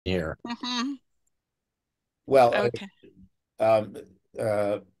here. Mm-hmm. Well, Okay. um,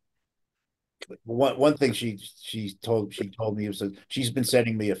 uh, one thing she told me was that she's been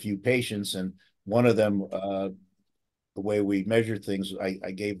sending me a few patients, and one of them, the way we measure things,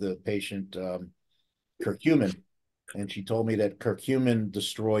 I gave the patient curcumin, and she told me that curcumin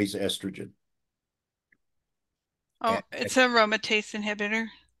destroys estrogen, Oh, and it's a aromatase inhibitor.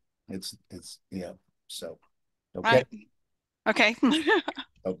 it's yeah. So okay, Right. Okay.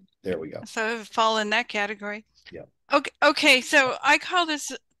 oh there we go. So I fall in that category. Yeah. Okay, okay, so I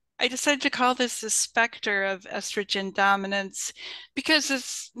decided to call this the specter of estrogen dominance because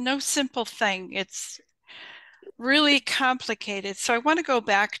it's no simple thing. It's really complicated. So I want to go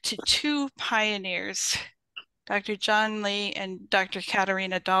back to two pioneers, Dr. John Lee and Dr.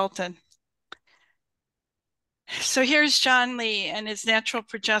 Katarina Dalton. So here's John Lee and his natural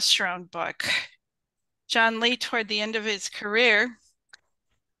progesterone book. John Lee, toward the end of his career,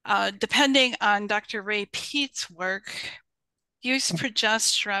 depending on Dr. Ray Peat's work, used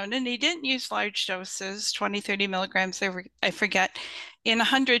progesterone, and he didn't use large doses, 20, 30 milligrams, I forget, in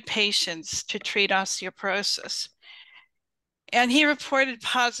 100 patients to treat osteoporosis. And he reported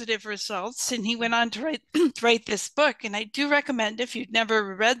positive results, and he went on to write this book. And I do recommend, if you've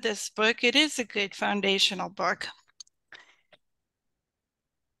never read this book, it is a good foundational book.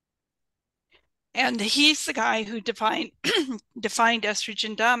 And he's the guy who defined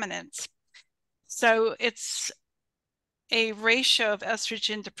estrogen dominance. So it's a ratio of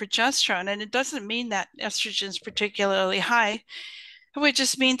estrogen to progesterone, and it doesn't mean that estrogen is particularly high. It would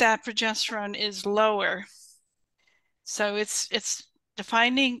just mean that progesterone is lower. So it's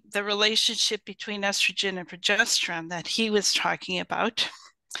defining the relationship between estrogen and progesterone that he was talking about.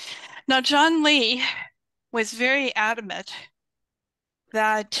 Now, John Lee was very adamant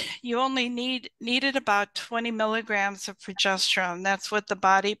that you only needed about 20 milligrams of progesterone. That's what the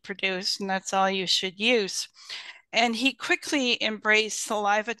body produced, and that's all you should use. And he quickly embraced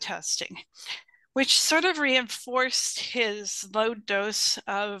saliva testing, which sort of reinforced his low dose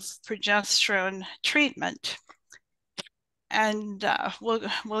of progesterone treatment. And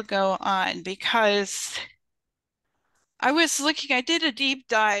we'll go on because I did a deep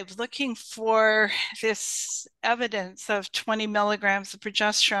dive looking for this evidence of 20 milligrams of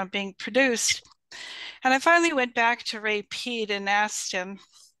progesterone being produced. And I finally went back to Ray Peat and asked him,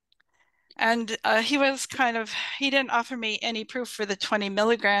 and he didn't offer me any proof for the 20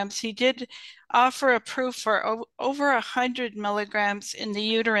 milligrams. He did offer a proof for over 100 milligrams in the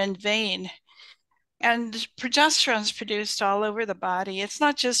uterine vein. And progesterone is produced all over the body. It's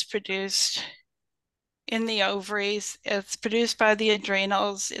not just produced in the ovaries, it's produced by the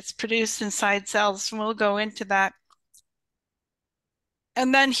adrenals, it's produced inside cells, and we'll go into that.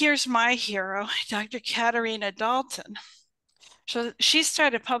 And then here's my hero, Dr. Katarina Dalton. So she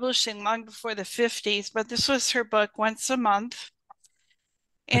started publishing long before the 50s, but this was her book, Once a Month.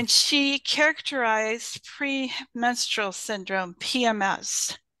 And she characterized premenstrual syndrome,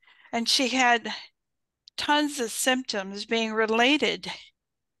 PMS. And she had tons of symptoms being related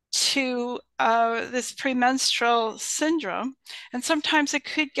to this premenstrual syndrome. And sometimes it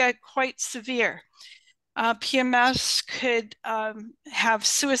could get quite severe. PMS could have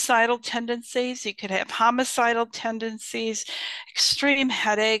suicidal tendencies. You could have homicidal tendencies, extreme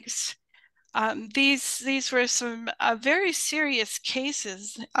headaches. These were some very serious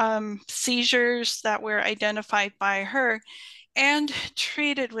cases, seizures that were identified by her and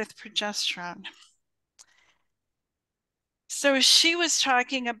treated with progesterone. So she was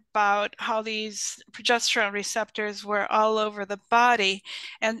talking about how these progesterone receptors were all over the body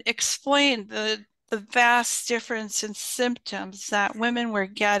and explained the vast difference in symptoms that women were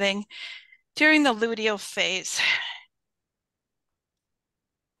getting during the luteal phase.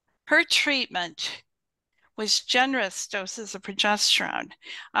 Her treatment was generous doses of progesterone.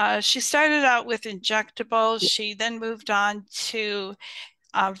 She started out with injectables. She then moved on to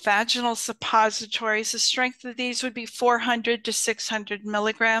vaginal suppositories. The strength of these would be 400 to 600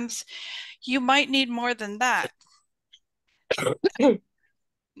 milligrams. You might need more than that.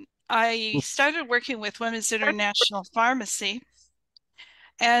 I started working with Women's International Pharmacy,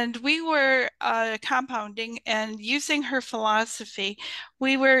 and we were compounding and using her philosophy.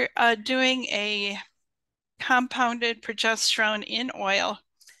 We were doing a compounded progesterone in oil.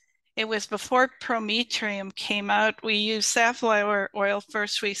 It was before Prometrium came out. We used safflower oil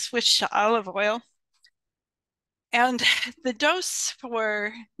first. We switched to olive oil. And the dose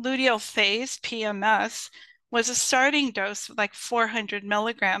for luteal phase, PMS, was a starting dose of like 400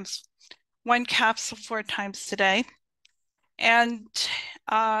 milligrams, one capsule 4 times a day. And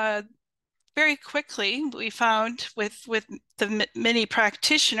uh, very quickly, we found with the many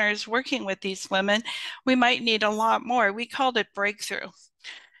practitioners working with these women, we might need a lot more. We called it breakthrough.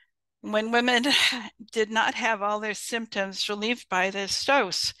 When women did not have all their symptoms relieved by this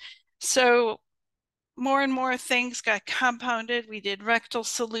dose. So more and more things got compounded. We did rectal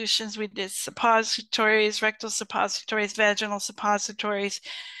solutions, we did suppositories, rectal suppositories, vaginal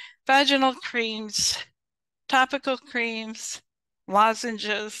creams, topical creams,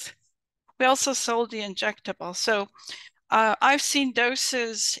 lozenges. We also sold the injectable. So I've seen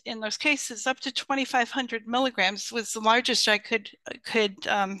doses in those cases up to 2,500 milligrams was the largest I could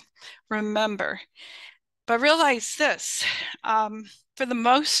remember. But realize this, for the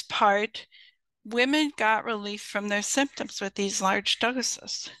most part, women got relief from their symptoms with these large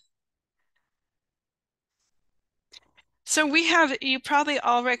doses. So we have, you probably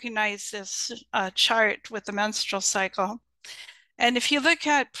all recognize this chart with the menstrual cycle. And if you look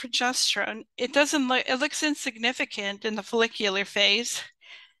at progesterone, it doesn't look, it looks insignificant in the follicular phase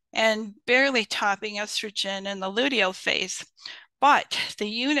and barely topping estrogen in the luteal phase. But the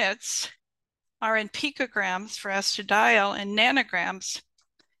units are in picograms for estradiol and nanograms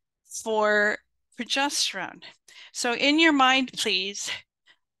for progesterone. So in your mind, please,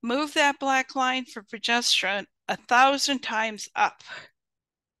 move that black line for progesterone 1,000 times up.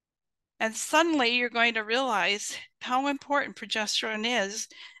 And suddenly you're going to realize how important progesterone is,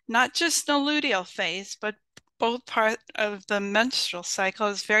 not just the luteal phase, but both part of the menstrual cycle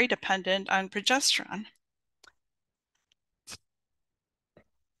is very dependent on progesterone.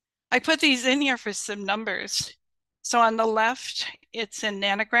 I put these in here for some numbers. So on the left, it's in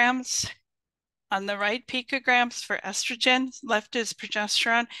nanograms. On the right, picograms for estrogen. Left is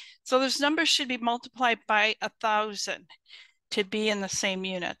progesterone. So those numbers should be multiplied by 1,000 to be in the same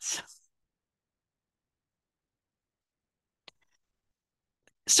units.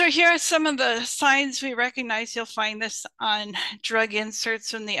 So here are some of the signs we recognize. You'll find this on drug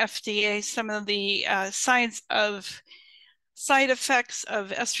inserts from the FDA, some of the signs of side effects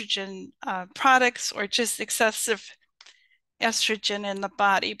of estrogen products or just excessive estrogen in the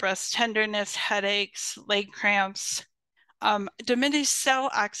body, breast tenderness, headaches, leg cramps. Diminished cell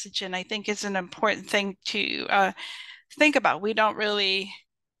oxygen, I think, is an important thing to think about. We don't really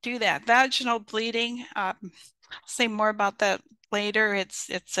do that. Vaginal bleeding, I'll say more about that later. It's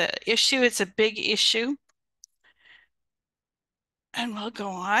an issue. It's a big issue. And we'll go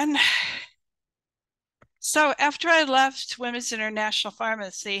on. So after I left Women's International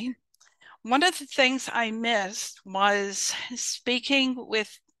Pharmacy, one of the things I missed was speaking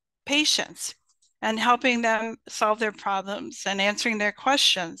with patients and helping them solve their problems and answering their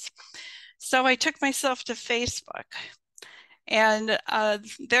questions. So I took myself to Facebook, and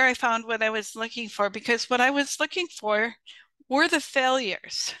there I found what I was looking for, because what I was looking for were the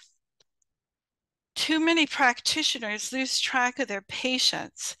failures. Too many practitioners lose track of their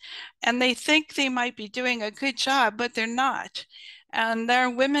patients, and they think they might be doing a good job, but they're not. And there are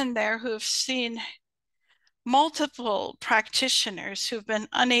women there who have seen multiple practitioners who've been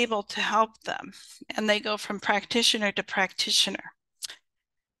unable to help them, and they go from practitioner to practitioner.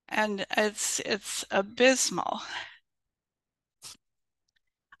 And it's abysmal.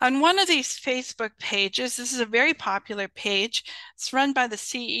 On one of these Facebook pages, this is a very popular page. It's run by the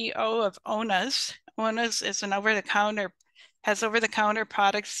CEO of ONAS. ONAS is an over-the-counter, has over-the-counter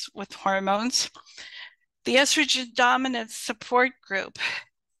products with hormones. The Estrogen Dominance Support Group.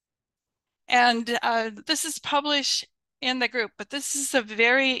 And this is published in the group, but this is a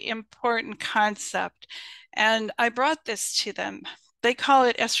very important concept. And I brought this to them. They call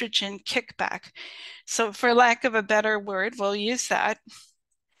it estrogen kickback. So for lack of a better word, we'll use that.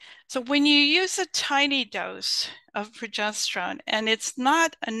 So when you use a tiny dose of progesterone and it's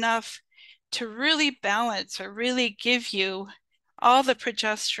not enough to really balance or really give you all the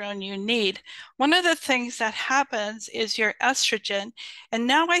progesterone you need, one of the things that happens is your estrogen, and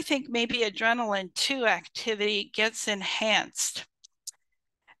now I think maybe adrenaline too, activity gets enhanced.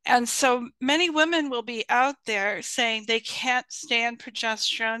 And so many women will be out there saying they can't stand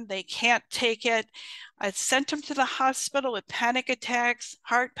progesterone, they can't take it. I sent them to the hospital with panic attacks,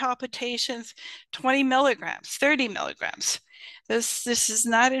 heart palpitations, 20 milligrams, 30 milligrams. This is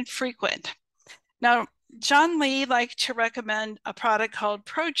not infrequent. Now, John Lee liked to recommend a product called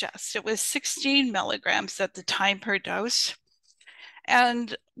Progest. It was 16 milligrams at the time per dose.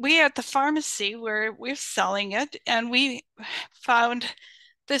 And we at the pharmacy we're selling it, and we found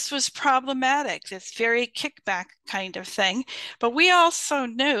this was problematic, this very kickback kind of thing. But we also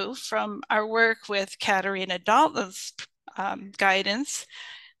knew from our work with Katerina Dalton's guidance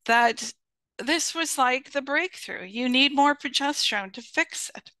that this was like the breakthrough. You need more progesterone to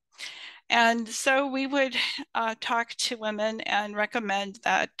fix it. And so we would talk to women and recommend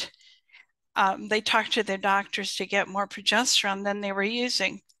that they talk to their doctors to get more progesterone than they were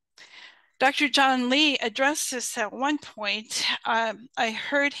using. Dr. John Lee addressed this at one point. I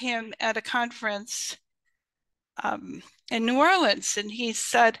heard him at a conference in New Orleans, and he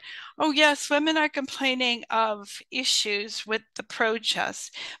said, oh yes, women are complaining of issues with the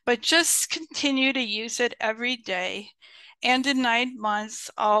Progest, but just continue to use it every day, and in 9 months,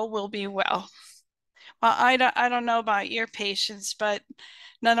 all will be well. Well, I don't know about your patients, but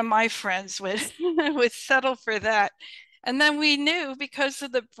none of my friends would would settle for that. And then we knew, because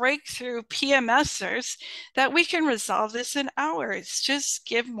of the breakthrough PMSers, that we can resolve this in hours. Just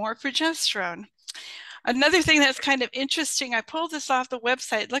give more progesterone. Another thing that's kind of interesting, I pulled this off the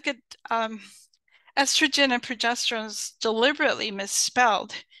website. Look at estrogen and progesterone is deliberately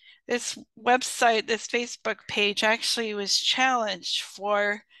misspelled. This website, this Facebook page actually was challenged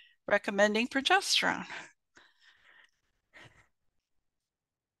for recommending progesterone.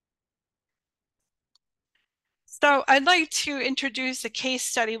 So I'd like to introduce a case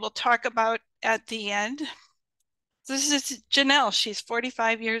study we'll talk about at the end. This is Janelle. She's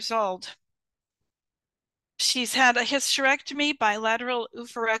 45 years old. She's had a hysterectomy, bilateral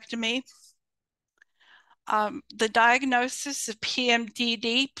oophorectomy. The diagnosis of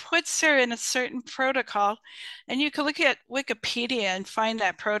PMDD puts her in a certain protocol, and you can look at Wikipedia and find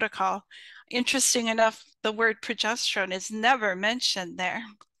that protocol. Interesting enough, the word progesterone is never mentioned there.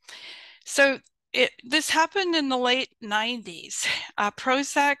 So this happened in the late 90s.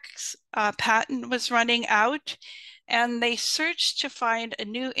 Prozac's patent was running out, and they searched to find a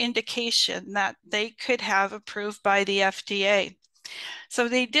new indication that they could have approved by the FDA. So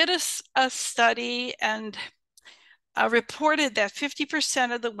they did a study and reported that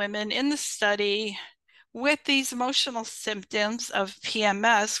 50% of the women in the study with these emotional symptoms of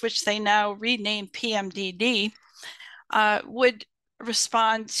PMS, which they now renamed PMDD, would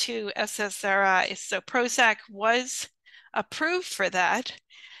respond to SSRIs. So Prozac was approved for that.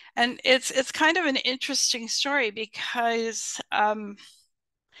 And it's kind of an interesting story because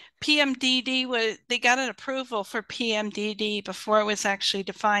PMDD they got an approval for PMDD before it was actually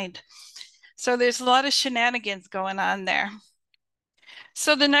defined. So there's a lot of shenanigans going on there.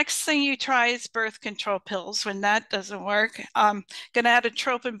 So the next thing you try is birth control pills. When that doesn't work,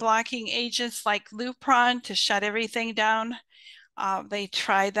 gonadotropin blocking agents like Lupron to shut everything down. They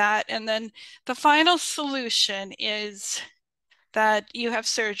try that. And then the final solution is that you have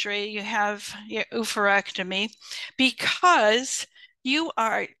surgery, you have your oophorectomy, because you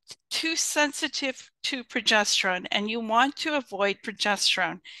are too sensitive to progesterone and you want to avoid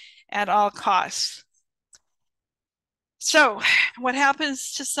progesterone at all costs. So what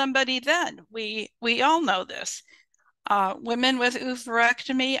happens to somebody then? We all know this. Women with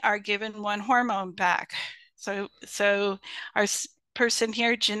oophorectomy are given one hormone back. So our person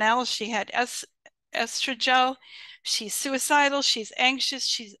here, Janelle, she had estrogen. She's suicidal, she's anxious,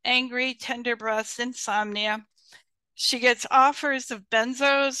 she's angry, tender breasts, insomnia. She gets offers of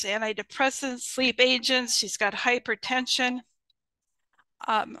benzos, antidepressants, sleep agents. She's got hypertension.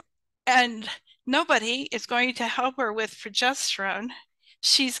 And nobody is going to help her with progesterone.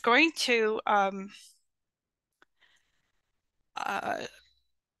 She's going to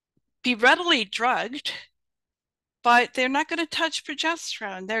be readily drugged, but they're not going to touch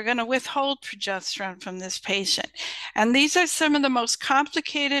progesterone. They're going to withhold progesterone from this patient. And these are some of the most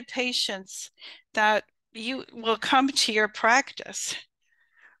complicated patients that you will come to your practice.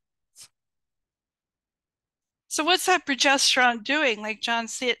 So what's that progesterone doing? Like John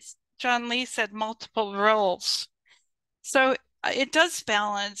Lee said, multiple roles. So it does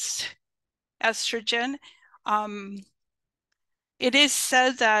balance estrogen. It is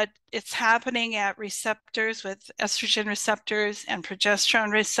said that it's happening at receptors with estrogen receptors and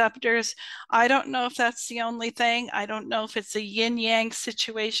progesterone receptors. I don't know if that's the only thing. I don't know if it's a yin-yang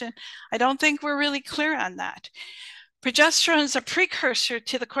situation. I don't think we're really clear on that. Progesterone is a precursor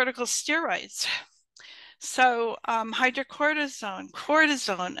to the corticosteroids. So hydrocortisone,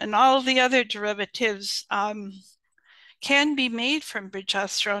 cortisone, and all of the other derivatives can be made from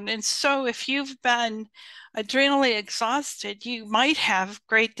progesterone. And so if you've been adrenally exhausted, you might have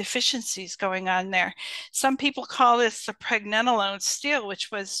great deficiencies going on there. Some people call this the pregnenolone steal,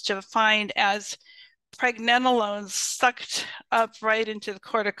 which was defined as pregnenolone sucked up right into the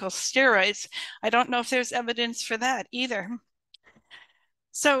corticosteroids. I don't know if there's evidence for that either.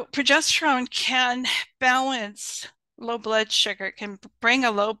 So progesterone can balance low blood sugar, can bring a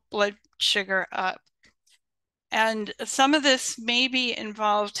low blood sugar up. And some of this may be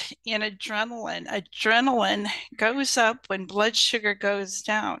involved in adrenaline. Adrenaline goes up when blood sugar goes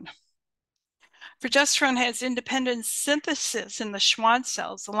down. Progesterone has independent synthesis in the Schwann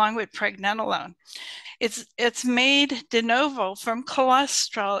cells along with pregnenolone. It's made de novo from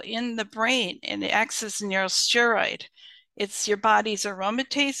cholesterol in the brain, and it acts as a neurosteroid. It's your body's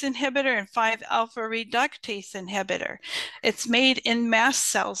aromatase inhibitor and 5-alpha reductase inhibitor. It's made in mast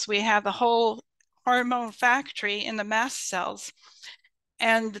cells. We have the whole hormone factory in the mast cells.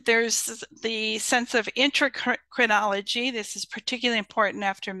 And there's the sense of endocrinology. This is particularly important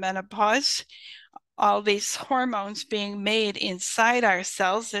after menopause. All these hormones being made inside our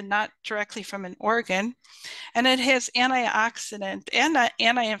cells and not directly from an organ. And it has antioxidant and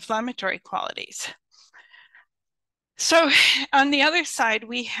anti-inflammatory qualities. So on the other side,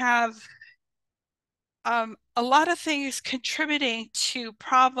 we have a lot of things contributing to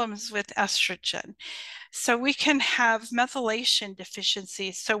problems with estrogen. So we can have methylation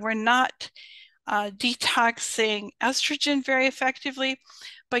deficiencies. So we're not detoxing estrogen very effectively.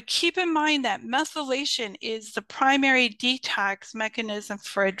 But keep in mind that methylation is the primary detox mechanism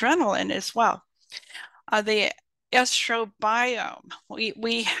for adrenaline as well. The estrobiome,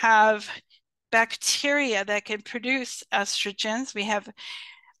 we have bacteria that can produce estrogens. We have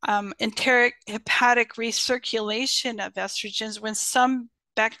enteric hepatic recirculation of estrogens when some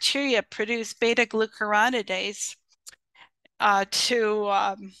bacteria produce beta glucuronidase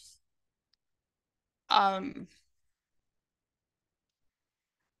to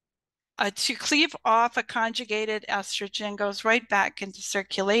cleave off a conjugated estrogen, goes right back into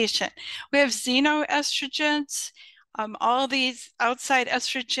circulation. We have xenoestrogens, all these outside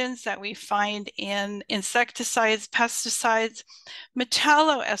estrogens that we find in insecticides, pesticides,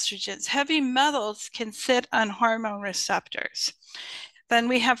 metalloestrogens. Heavy metals can sit on hormone receptors. Then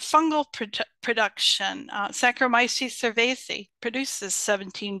we have fungal production. Saccharomyces cerevisiae produces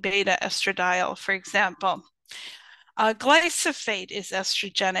 17-beta estradiol, for example. Glyphosate is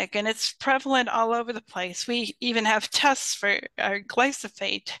estrogenic, and it's prevalent all over the place. We even have tests for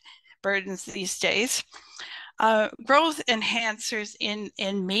glyphosate burdens these days. Growth enhancers in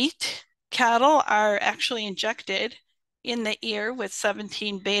meat. Cattle are actually injected in the ear with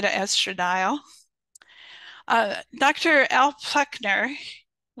 17-beta estradiol. Dr. Al Pleckner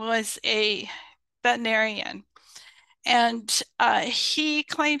was a veterinarian, and he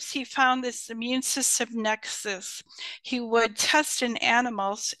claims he found this immune system nexus. He would test in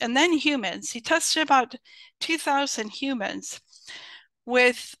animals and then humans. He tested about 2,000 humans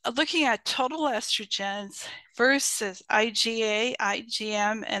with looking at total estrogens versus IgA,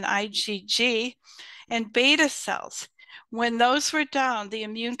 IgM, and IgG and beta cells. When those were down, the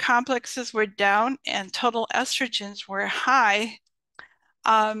immune complexes were down and total estrogens were high.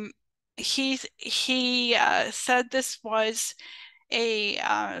 He said this was a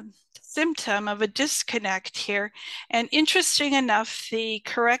symptom of a disconnect here. And interesting enough, the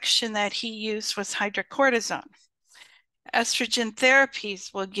correction that he used was hydrocortisone. Estrogen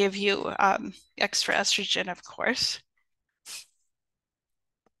therapies will give you extra estrogen, of course.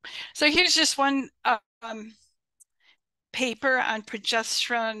 So here's just one paper on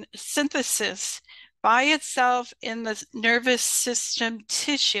progesterone synthesis by itself in the nervous system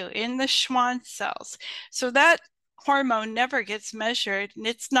tissue, in the Schwann cells. So that hormone never gets measured, and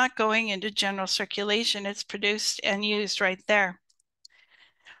it's not going into general circulation. It's produced and used right there.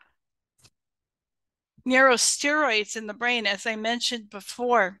 Neurosteroids in the brain, as I mentioned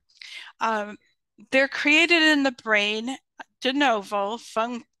before, they're created in the brain de novo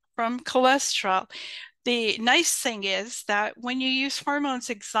from cholesterol. The nice thing is that when you use hormones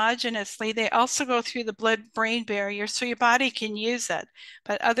exogenously, they also go through the blood-brain barrier so your body can use it.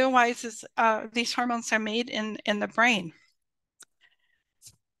 But otherwise, these hormones are made in the brain.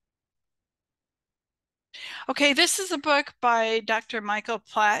 Okay, this is a book by Dr. Michael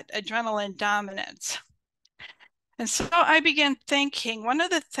Platt, Adrenaline Dominance. And so I began thinking, one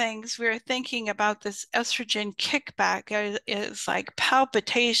of the things we were thinking about this estrogen kickback is like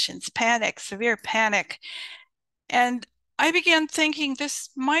palpitations, panic, severe panic. And I began thinking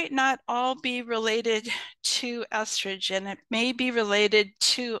this might not all be related to estrogen. It may be related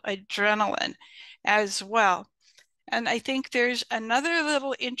to adrenaline as well. And I think there's another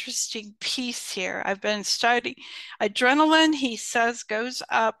little interesting piece here. I've been studying adrenaline, he says, goes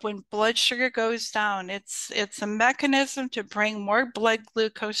up when blood sugar goes down. It's a mechanism to bring more blood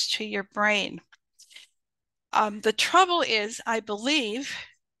glucose to your brain. The trouble is, I believe,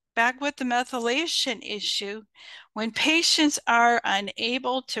 back with the methylation issue, when patients are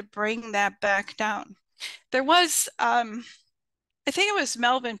unable to bring that back down. There was, I think it was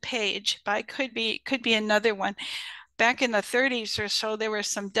Melvin Page, but it could be another one. Back in the 30s or so, there were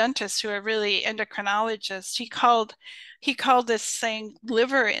some dentists who are really endocrinologists. He called this thing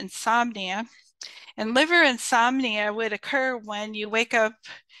liver insomnia. And liver insomnia would occur when you wake up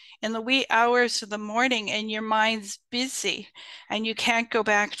in the wee hours of the morning and your mind's busy and you can't go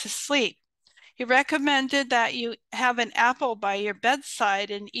back to sleep. He recommended that you have an apple by your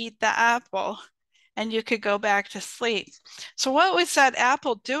bedside and eat the apple, and you could go back to sleep. So, what was that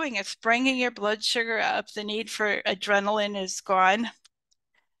apple doing? It's bringing your blood sugar up. The need for adrenaline is gone.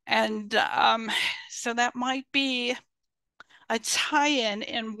 And so that might be a tie-in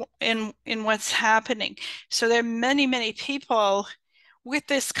in what's happening. So there are many people with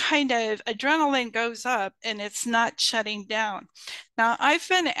this kind of adrenaline goes up and it's not shutting down. Now, I've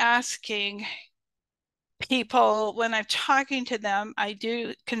been asking people when I'm talking to them, I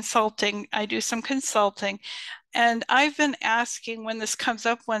do some consulting, and I've been asking when this comes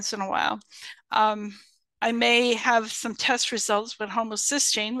up once in a while. Um, I may have some test results with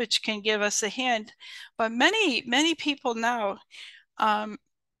homocysteine, which can give us a hint, but many people know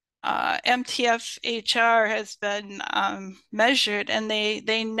MTFHR has been measured and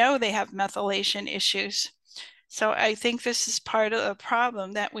they know they have methylation issues. So I think this is part of the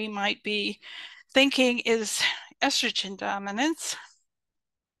problem that we might be thinking is estrogen dominance.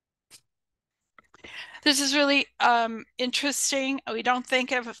 This is really interesting. We don't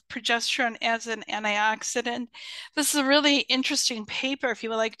think of progesterone as an antioxidant. This is a really interesting paper, if you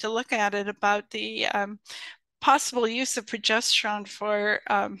would like to look at it, about the possible use of progesterone for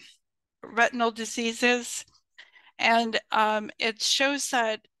retinal diseases. And it shows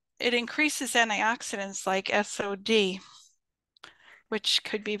that it increases antioxidants like SOD, which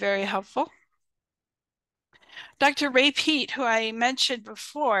could be very helpful. Dr. Ray Peat, who I mentioned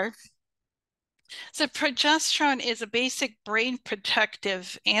before, so progesterone is a basic brain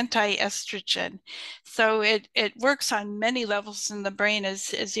protective anti-estrogen. So it works on many levels in the brain,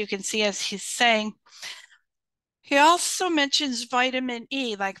 as you can see, as he's saying. He also mentions vitamin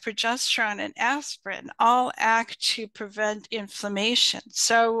E, like progesterone and aspirin, all act to prevent inflammation.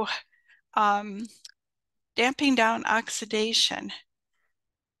 So damping down oxidation.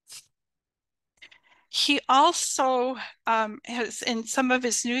 He also has, in some of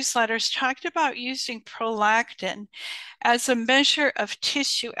his newsletters, talked about using prolactin as a measure of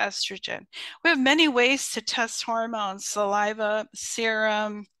tissue estrogen. We have many ways to test hormones: saliva,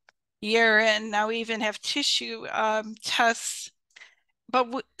 serum, urine. Now we even have tissue tests,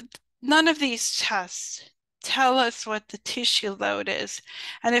 but none of these tests tell us what the tissue load is.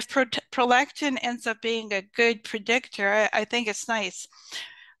 And if prolactin ends up being a good predictor, I think it's nice.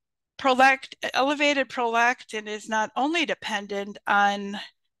 Elevated prolactin is not only dependent on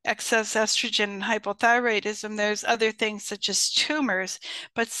excess estrogen and hypothyroidism, there's other things such as tumors,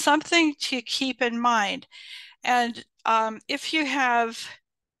 but something to keep in mind. And if you have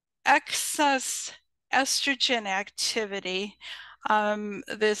excess estrogen activity,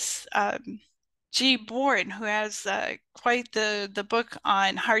 this G. Bourne, who has quite the book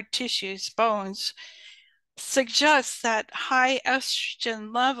on hard tissues, bones, suggests that high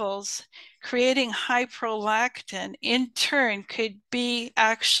estrogen levels creating high prolactin in turn could be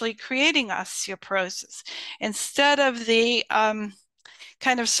actually creating osteoporosis instead of the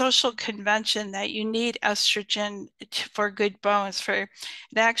kind of social convention that you need estrogen for good bones. For it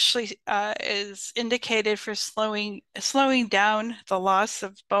actually is indicated for slowing down the loss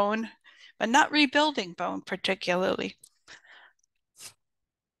of bone, but not rebuilding bone particularly.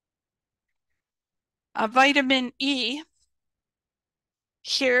 Vitamin E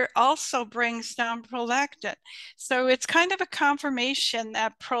here also brings down prolactin. So it's kind of a confirmation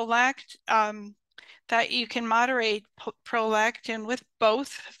that that you can moderate prolactin with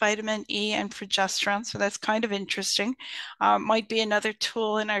both vitamin E and progesterone. So that's kind of interesting. Might be another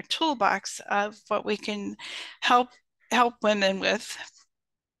tool in our toolbox of what we can help women with.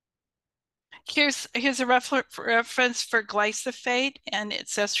 Here's a reference for glyphosate and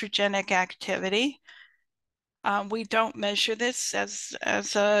its estrogenic activity. We don't measure this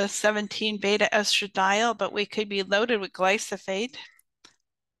as a 17 beta estradiol, but we could be loaded with glyphosate.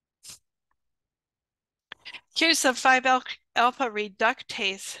 Here's a 5-alpha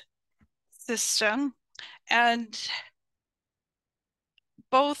reductase system, and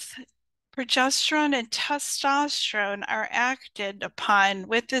both progesterone and testosterone are acted upon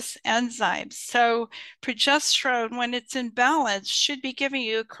with this enzyme. So progesterone, when it's in balance, should be giving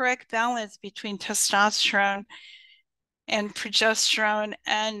you a correct balance between testosterone and progesterone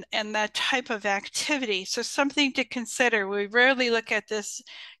and that type of activity. So something to consider. We rarely look at this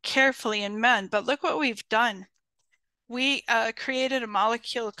carefully in men, but look what we've done. We created a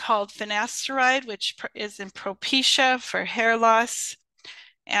molecule called finasteride, which is in Propecia for hair loss,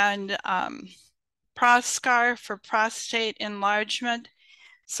 and Proscar for prostate enlargement.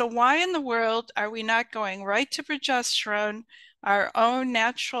 So why in the world are we not going right to progesterone, our own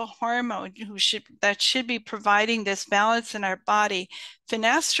natural hormone that should be providing this balance in our body?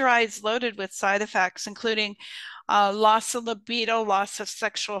 Finasteride is loaded with side effects, including loss of libido, loss of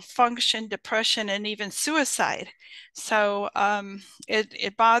sexual function, depression, and even suicide. So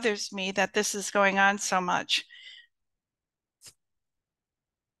it bothers me that this is going on so much.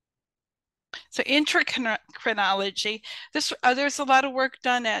 So endocrinology, there's a lot of work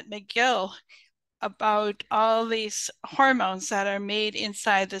done at McGill about all these hormones that are made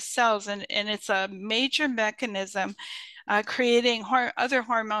inside the cells, and it's a major mechanism creating other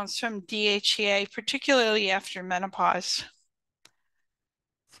hormones from DHEA, particularly after menopause.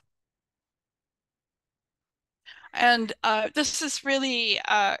 And this is really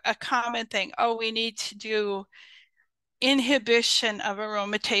a common thing. Oh, we need to do inhibition of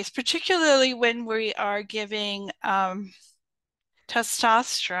aromatase, particularly when we are giving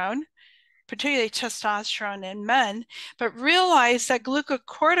testosterone, particularly testosterone in men, but realize that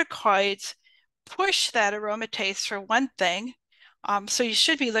glucocorticoids push that aromatase for one thing. So you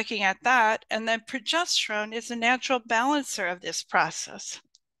should be looking at that. And then progesterone is a natural balancer of this process.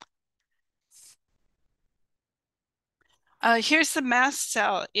 Here's the mast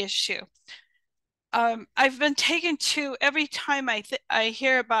cell issue. I've been taken to every time I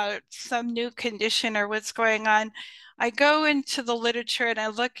hear about some new condition or what's going on, I go into the literature and I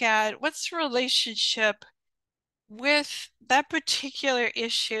look at what's the relationship with that particular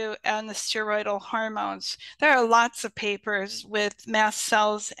issue and the steroidal hormones. There are lots of papers with mast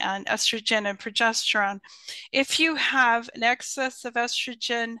cells and estrogen and progesterone. If you have an excess of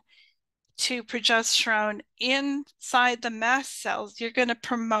estrogen to progesterone inside the mast cells, you're going to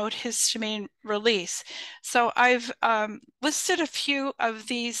promote histamine release. So I've listed a few of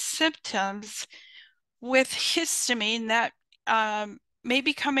these symptoms with histamine that may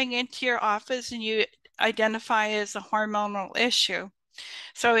be coming into your office and you identify as a hormonal issue.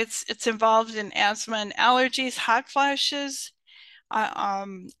 So it's involved in asthma and allergies, hot flashes, uh,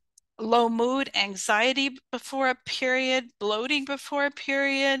 um, low mood, anxiety before a period, bloating before a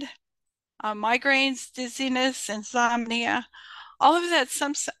period, migraines, dizziness, insomnia. All of that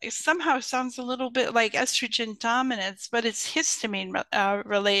somehow sounds a little bit like estrogen dominance, but it's histamine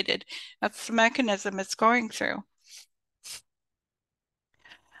related. That's the mechanism it's going through.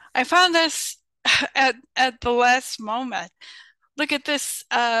 I found this at the last moment. Look at this.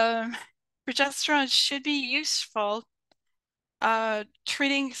 Progesterone should be useful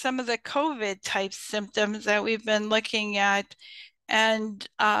treating some of the COVID type symptoms that we've been looking at. And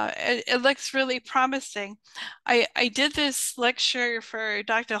it looks really promising. I did this lecture for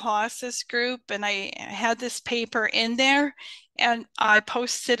Dr. Haas's group, and I had this paper in there, and I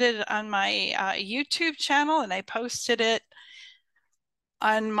posted it on my YouTube channel, and I posted it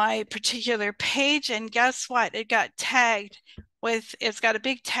on my particular page. And guess what? It got tagged with, it's got a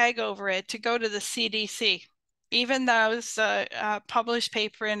big tag over it to go to the CDC, even though it's a published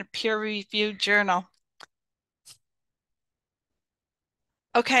paper in a peer-reviewed journal.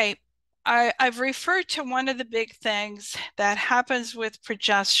 Okay, I've referred to one of the big things that happens with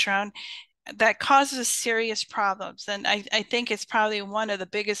progesterone that causes serious problems. And I think it's probably one of the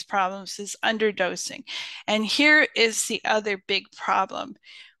biggest problems is underdosing. And here is the other big problem,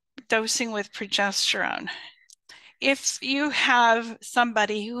 dosing with progesterone. If you have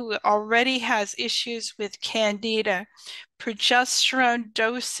somebody who already has issues with candida, progesterone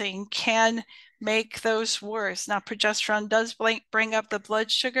dosing can make those worse. Now, progesterone does bring up the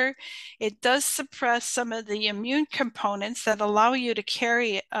blood sugar. It does suppress some of the immune components that allow you to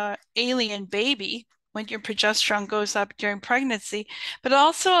carry an alien baby when your progesterone goes up during pregnancy, but it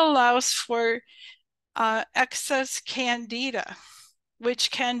also allows for excess candida, which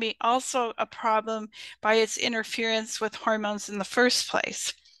can be also a problem by its interference with hormones in the first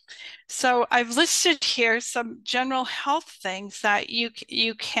place. So I've listed here some general health things that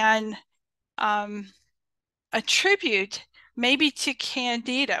you can attribute maybe to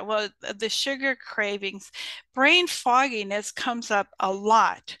candida. Well, the sugar cravings, brain fogginess comes up a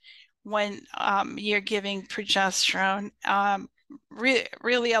lot when you're giving progesterone.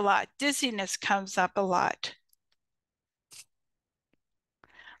 Really a lot. Dizziness comes up a lot.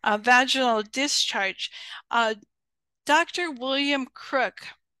 Vaginal discharge. Dr. William Crook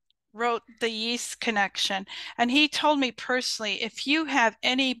wrote The Yeast Connection, and he told me personally, if you have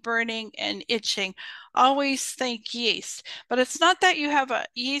any burning and itching, always think yeast. But it's not that you have a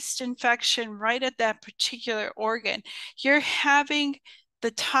yeast infection right at that particular organ. You're having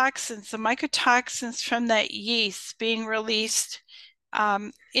the toxins, the mycotoxins from that yeast being released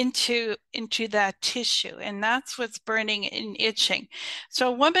into that tissue, and that's what's burning and itching. So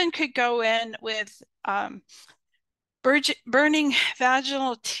a woman could go in with burning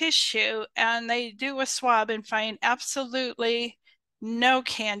vaginal tissue, and they do a swab and find absolutely no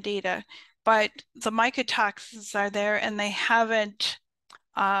candida, but the mycotoxins are there, and they haven't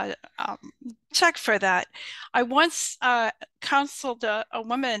uh, um, checked for that. I once counseled a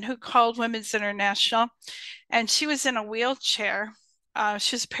woman who called Women's International, and she was in a wheelchair.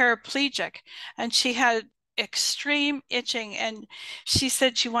 She's paraplegic, and she had extreme itching, and she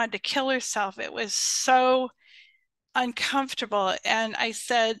said she wanted to kill herself. It was so uncomfortable. And I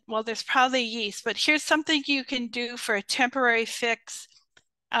said, well, there's probably yeast, but here's something you can do for a temporary fix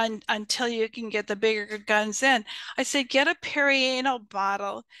until you can get the bigger guns in. I said, get a perianal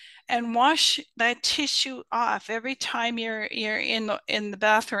bottle and wash that tissue off every time you're in the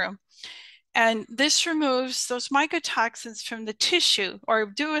bathroom. And this removes those mycotoxins from the tissue, or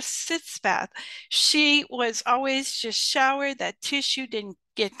do a sitz bath. She was always just showered. That tissue didn't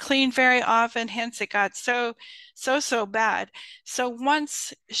get cleaned very often, hence it got so bad. So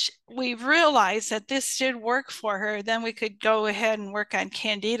once we realized that this did work for her, then we could go ahead and work on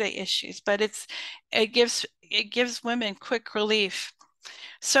candida issues. But it gives women quick relief.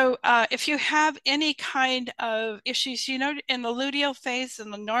 So if you have any kind of issues, you know, in the luteal phase, in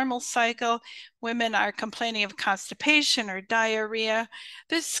the normal cycle, women are complaining of constipation or diarrhea.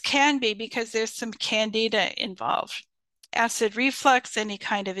 This can be because there's some candida involved. Acid reflux, any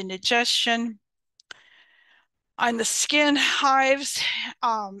kind of indigestion. On the skin, hives,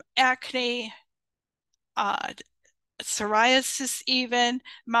 acne, uh, psoriasis even,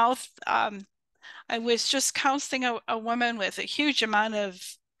 mouth. I was just counseling a woman with a huge amount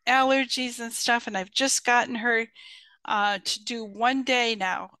of allergies and stuff, and I've just gotten her to do 1 day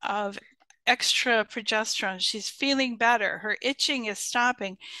now of extra progesterone. She's feeling better. Her itching is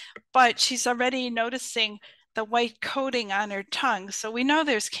stopping, but she's already noticing the white coating on her tongue. So we know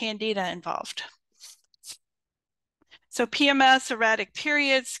there's candida involved. So PMS, erratic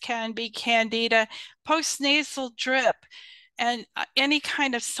periods can be candida, postnasal drip, and any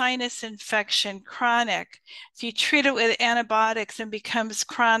kind of sinus infection, chronic. If you treat it with antibiotics and becomes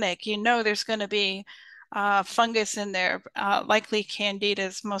chronic, you know there's going to be fungus in there. Likely candida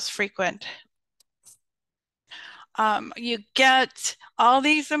is most frequent. You get all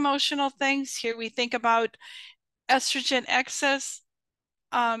these emotional things. Here we think about estrogen excess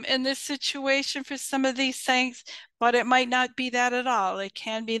in this situation for some of these things, but it might not be that at all. It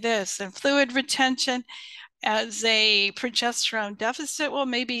can be this. And fluid retention as a progesterone deficit, well,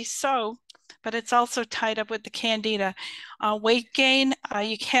 maybe so, but it's also tied up with the candida. Weight gain,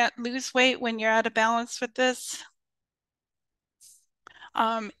 you can't lose weight when you're out of balance with this.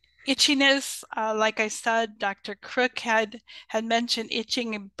 Itchiness, like I said, Dr. Crook had mentioned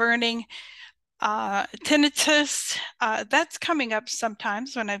itching and burning. Tinnitus, that's coming up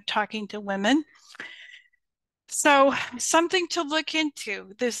sometimes when I'm talking to women. So something to look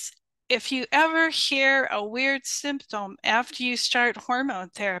into. This, if you ever hear a weird symptom after you start hormone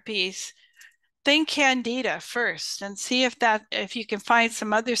therapies, think candida first and see if you can find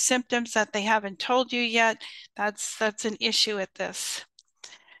some other symptoms that they haven't told you yet. That's an issue with this.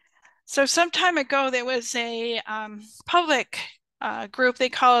 So some time ago, there was a public group. They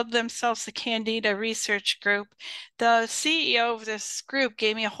called themselves the Candida Research Group. The CEO of this group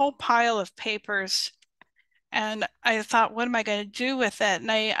gave me a whole pile of papers, and I thought, what am I going to do with it?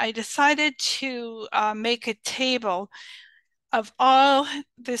 And I decided to make a table of all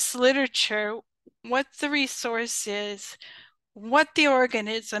this literature, what the resource is, what the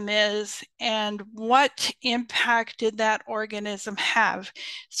organism is, and what impact did that organism have.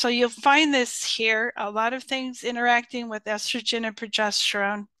 So you'll find this here, a lot of things interacting with estrogen and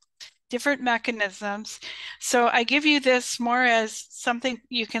progesterone, different mechanisms. So I give you this more as something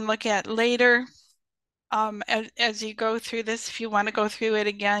you can look at later as you go through this, if you want to go through it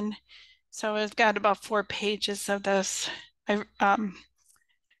again. So I've got about 4 pages of this.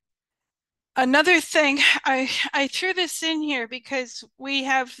 Another thing, I threw this in here because we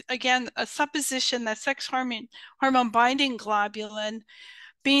have, again, a supposition that sex hormone binding globulin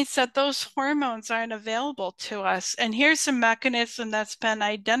means that those hormones aren't available to us. And here's a mechanism that's been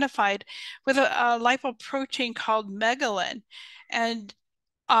identified with a lipoprotein called megalin. And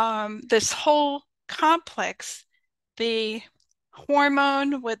this whole complex, the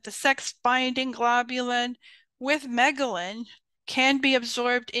hormone with the sex binding globulin with megalin, can be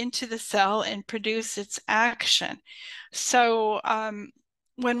absorbed into the cell and produce its action. So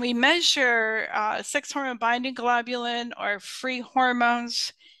when we measure sex hormone binding globulin or free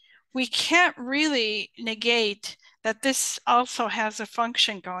hormones, we can't really negate that this also has a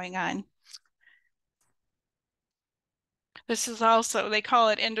function going on. This is also, they call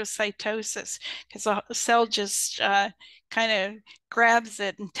it endocytosis because the cell just kind of grabs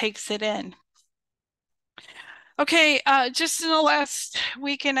it and takes it in. Okay, just in the last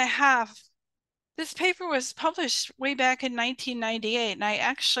week and a half, this paper was published way back in 1998, and I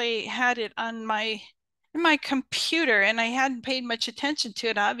actually had it on in my computer, and I hadn't paid much attention to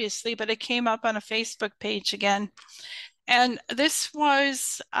it, obviously, but it came up on a Facebook page again. And this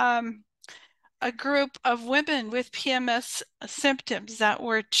was a group of women with PMS symptoms that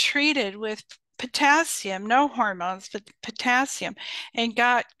were treated with potassium, no hormones, but potassium, and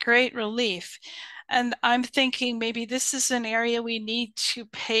got great relief. And I'm thinking maybe this is an area we need to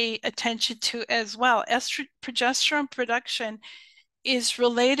pay attention to as well. Progesterone production is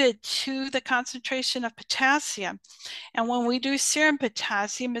related to the concentration of potassium. And when we do serum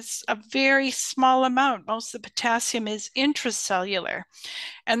potassium, it's a very small amount. Most of the potassium is intracellular.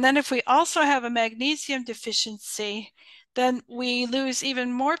 And then if we also have a magnesium deficiency, then we lose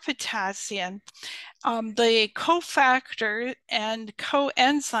even more potassium. The cofactor and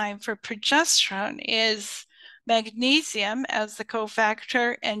coenzyme for progesterone is magnesium as the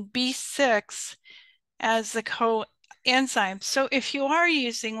cofactor and B6 as the coenzyme. So if you are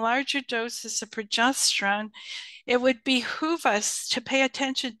using larger doses of progesterone, it would behoove us to pay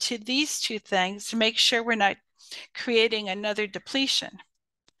attention to these two things to make sure we're not creating another depletion.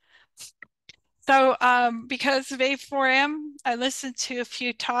 So because of A4M, I listened to a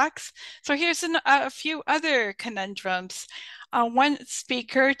few talks. So here's a few other conundrums. One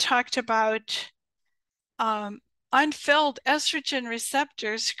speaker talked about unfilled estrogen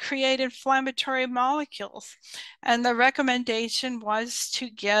receptors create inflammatory molecules. And the recommendation was to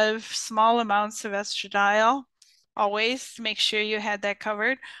give small amounts of estradiol, always to make sure you had that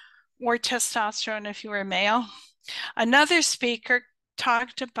covered, or testosterone if you were male. Another speaker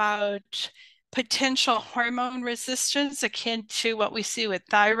talked about potential hormone resistance akin to what we see with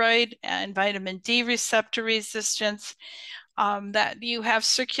thyroid and vitamin D receptor resistance, that you have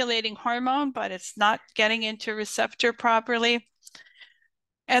circulating hormone, but it's not getting into receptor properly.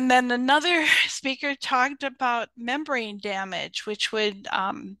 And then another speaker talked about membrane damage, which would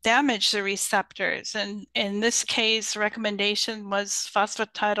damage the receptors. And in this case, the recommendation was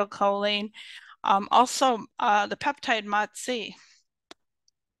phosphatidylcholine, also the peptide MOTS-c.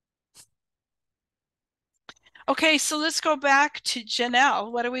 Okay, so let's go back to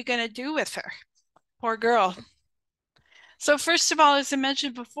Janelle. What are we going to do with her? Poor girl. So first of all, as I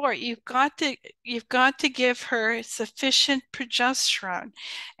mentioned before, you've got to give her sufficient progesterone.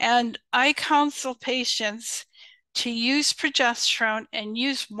 And I counsel patients to use progesterone and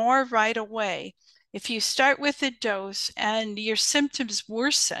use more right away. If you start with a dose and your symptoms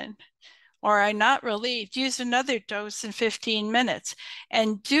worsen or are not relieved, use another dose in 15 minutes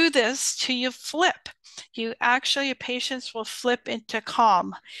and do this till you flip. Your patients will flip into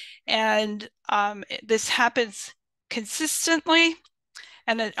calm. And this happens consistently,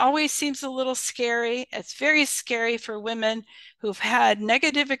 and it always seems a little scary. It's very scary for women who've had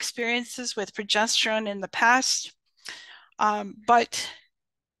negative experiences with progesterone in the past, but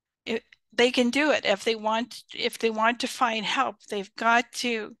they can do it if they want. If they want to find help, they've got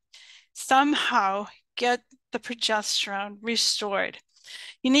to somehow get the progesterone restored.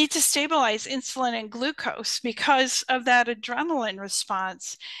 You need to stabilize insulin and glucose because of that adrenaline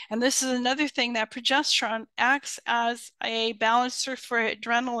response. And this is another thing that progesterone acts as a balancer for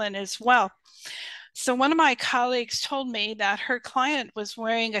adrenaline as well. So one of my colleagues told me that her client was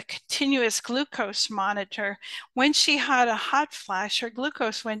wearing a continuous glucose monitor. When she had a hot flash, her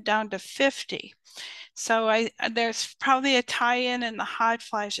glucose went down to 50. So there's probably a tie-in in the hot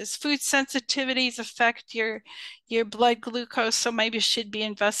flashes. Food sensitivities affect your blood glucose, so maybe it should be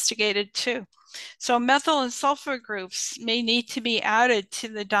investigated too. So methyl and sulfur groups may need to be added to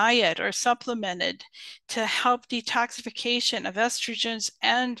the diet or supplemented to help detoxification of estrogens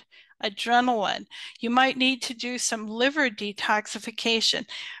and adrenaline. You might need to do some liver detoxification.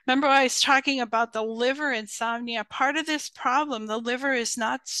 Remember, I was talking about the liver insomnia. Part of this problem, the liver is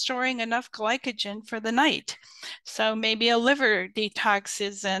not storing enough glycogen for the night. So maybe a liver detox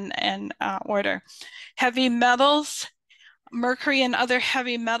is in order. Heavy metals, mercury and other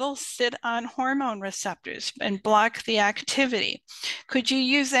heavy metals sit on hormone receptors and block the activity. Could you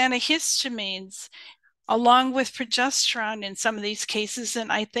use antihistamines along with progesterone in some of these cases?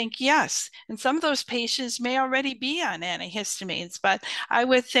 And I think yes. And some of those patients may already be on antihistamines, but I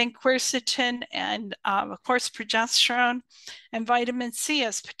would think quercetin and, of course, progesterone and vitamin C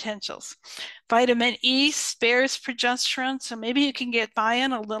as potentials. Vitamin E spares progesterone, so maybe you can get by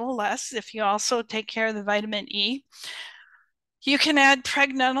on a little less if you also take care of the vitamin E. You can add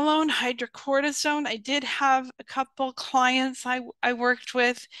pregnenolone, hydrocortisone. I did have a couple clients I worked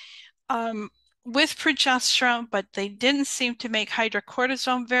um, with progesterone, but they didn't seem to make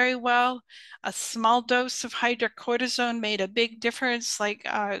hydrocortisone very well. A small dose of hydrocortisone made a big difference, like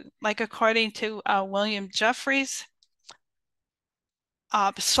according to William Jeffries.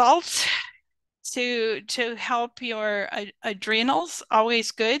 Salt to help your adrenals,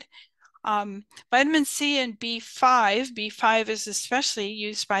 always good. Vitamin C and B5. B5 is especially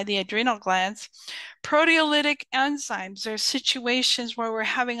used by the adrenal glands. Proteolytic enzymes are situations where we're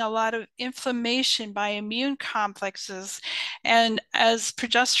having a lot of inflammation by immune complexes. And as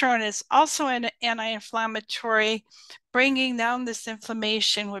progesterone is also an anti-inflammatory, bringing down this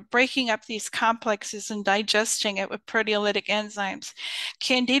inflammation, we're breaking up these complexes and digesting it with proteolytic enzymes.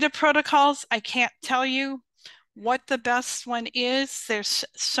 Candida protocols, I can't tell you what the best one is. There's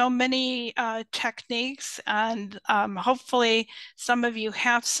so many techniques, and hopefully some of you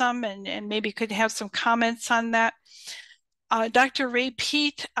have some and maybe could have some comments on that. Dr. Ray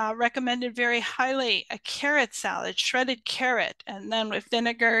Peat recommended very highly a carrot salad, shredded carrot, and then with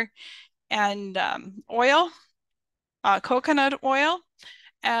vinegar and oil, coconut oil.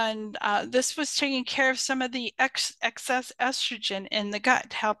 And this was taking care of some of the excess estrogen in the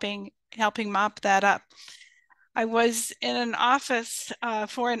gut, helping mop that up. I was in an office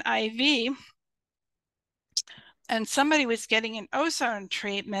for an IV, and somebody was getting an ozone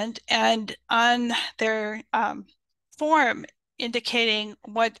treatment, and on their form indicating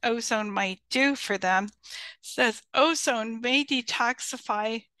what ozone might do for them, says ozone may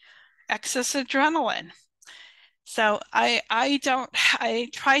detoxify excess adrenaline. So I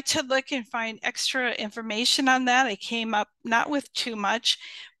tried to look and find extra information on that. I came up not with too much,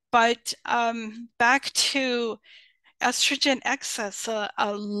 but back to estrogen excess,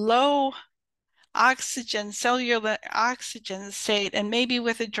 a low oxygen, cellular oxygen state, and maybe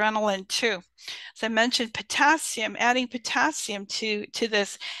with adrenaline too. As I mentioned, potassium, adding potassium to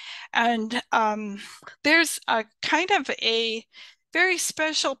this. And there's a kind of a very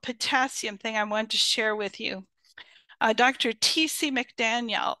special potassium thing I want to share with you. Dr. T.C.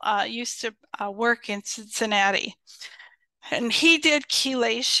 McDaniel used to work in Cincinnati, and he did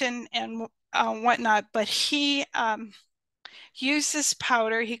chelation and whatnot, but he used this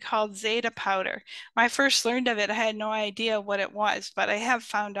powder he called Zeta powder. When I first learned of it, I had no idea what it was, but I have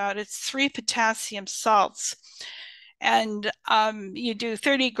found out it's 3 potassium salts. And you do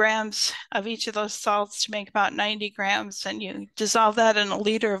 30 grams of each of those salts to make about 90 grams, and you dissolve that in a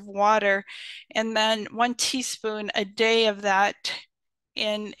liter of water. And then 1 teaspoon a day of that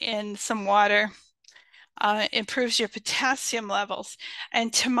in some water improves your potassium levels.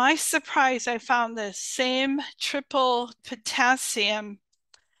 And to my surprise, I found the same triple potassium,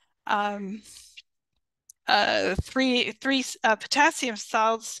 three potassium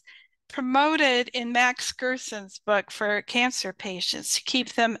salts promoted in Max Gerson's book for cancer patients to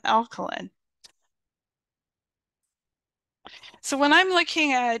keep them alkaline. So when I'm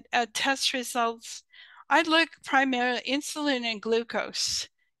looking at test results, I look primarily insulin and glucose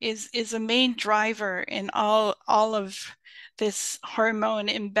is a main driver in all of this hormone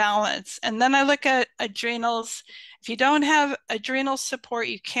imbalance. And then I look at adrenals. If you don't have adrenal support,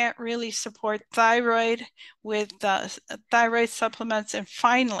 you can't really support thyroid with thyroid supplements. And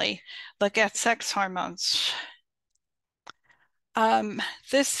finally, look at sex hormones.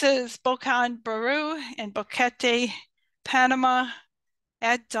 This is Bocan Baru and Boquete, Panama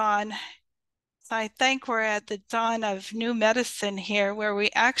at dawn. So I think we're at the dawn of new medicine here, where we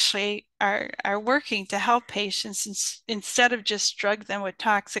actually are working to help patients instead of just drug them with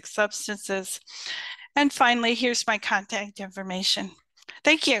toxic substances. And finally, here's my contact information.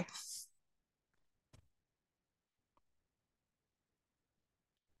 Thank you.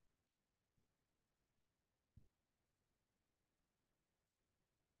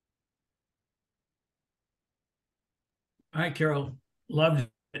 Hi, Carol. Loved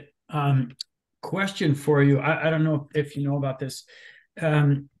it. Question for you. I don't know if you know about this.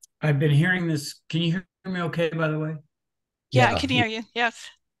 I've been hearing this. Can you hear me okay, by the way? Yeah, I can hear you. Yes.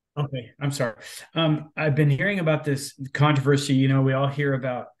 Okay, I'm sorry. I've been hearing about this controversy. You know, we all hear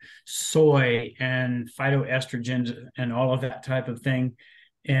about soy and phytoestrogens and all of that type of thing.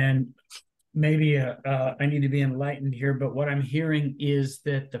 And maybe I need to be enlightened here, but what I'm hearing is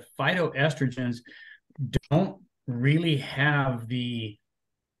that the phytoestrogens don't really have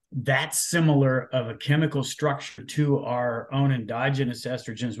that similar of a chemical structure to our own endogenous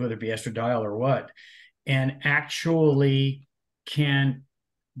estrogens, whether it be estradiol or what, and actually can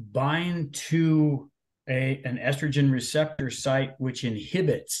bind to an estrogen receptor site, which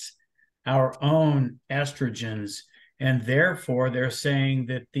inhibits our own estrogens. And therefore, they're saying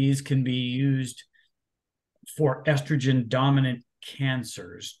that these can be used for estrogen dominant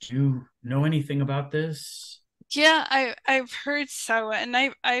cancers. Do you know anything about this? Yeah, I've heard so, and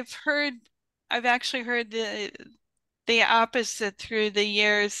I've actually heard the opposite through the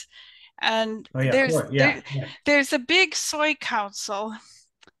years. And Oh yeah, of course. Yeah. Yeah. there's a big soy council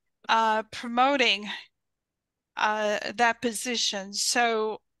promoting that position.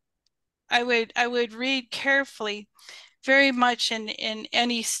 So I would read carefully, very much in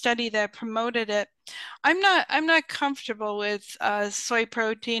any study that promoted it. I'm not comfortable with soy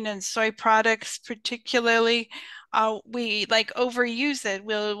protein and soy products particularly. We like overuse it.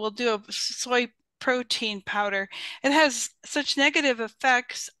 We'll do a soy protein powder. It has such negative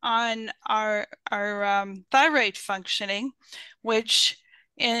effects on our thyroid functioning, which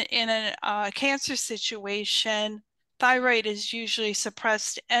in a cancer situation, thyroid is usually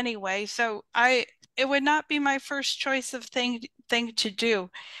suppressed anyway. So it would not be my first choice of thing to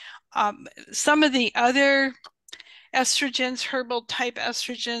do. Some of the other estrogens, herbal type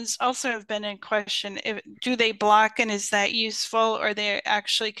estrogens, also have been in question. Do they block, and is that useful, or are they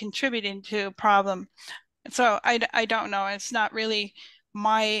actually contributing to a problem? So I don't know. It's not really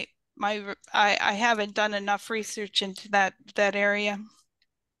I haven't done enough research into that area.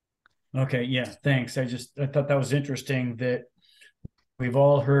 Okay, yeah, thanks. I thought that was interesting that we've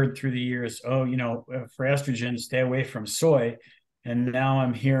all heard through the years, oh, for estrogen, stay away from soy. And now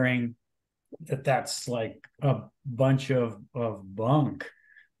I'm hearing that that's like a bunch of bunk,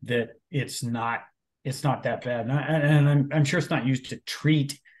 that it's not that bad. And I'm sure it's not used to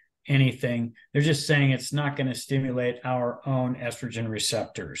treat anything. They're just saying it's not going to stimulate our own estrogen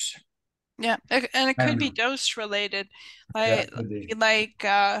receptors. Yeah, and it I could don't be know. dose related, Yeah, like it could be. like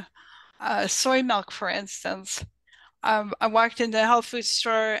soy milk, for instance. I walked into the health food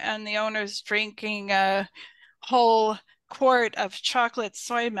store and the owner's drinking a whole quart of chocolate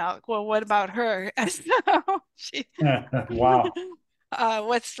soy milk. Well, what about her? So Wow.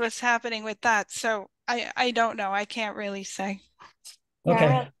 what's happening with that? So I don't know. I can't really say. Yeah,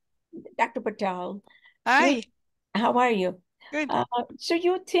 Okay. Dr. Patel. So, Hi, how are you? good. So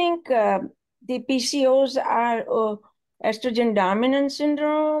you think the PCOs are estrogen dominant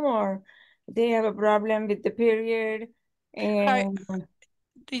syndrome, or they have a problem with the period? Hi, And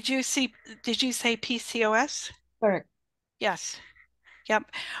did you see? Did you say PCOS? correct. Yes. Yep.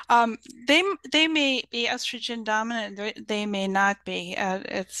 Um, they may be estrogen dominant, they may not be.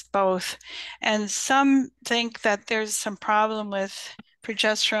 It's both. And some think that there's some problem with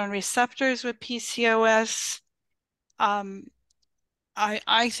progesterone receptors with PCOS. Um,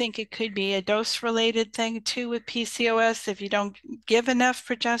 I think it could be a dose-related thing too with PCOS. If you don't give enough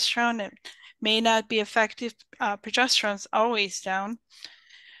progesterone, it may not be effective. Progesterone's always down.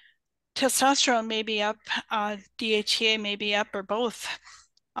 Testosterone may be up, DHEA may be up, or both.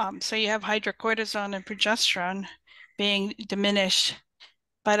 So you have hydrocortisone and progesterone being diminished.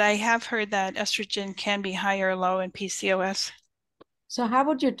 But I have heard that estrogen can be high or low in PCOS. So how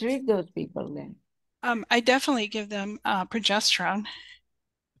would you treat those people then? I definitely give them progesterone.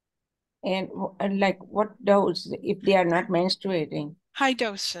 And like what dose if they are not menstruating? High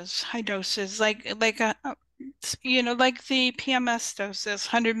doses, like the PMS doses,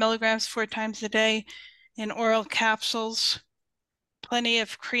 100 milligrams 4 times a day in oral capsules. Plenty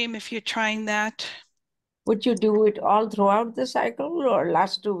of cream if you're trying that. Would you do it all throughout the cycle or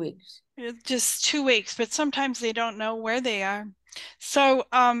last 2 weeks? Just 2 weeks, but sometimes they don't know where they are. So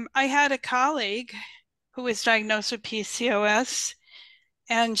I had a colleague who was diagnosed with PCOS,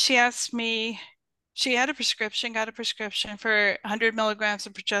 and she asked me, she had a prescription, got a prescription for 100 milligrams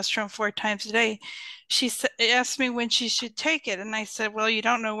of progesterone 4 times a day. She asked me when she should take it, and I said, well, you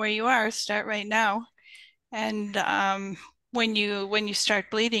don't know where you are, start right now. And when you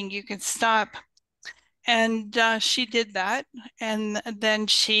start bleeding, you can stop. And she did that. And then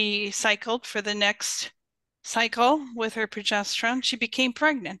she cycled for the next cycle with her progesterone. She became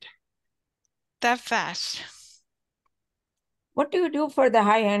pregnant that fast. What do you do for the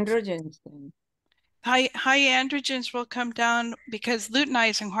high androgens then? High androgens will come down because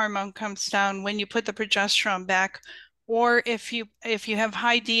luteinizing hormone comes down when you put the progesterone back, or if you have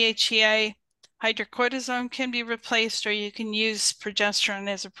high DHEA, hydrocortisone can be replaced, or you can use progesterone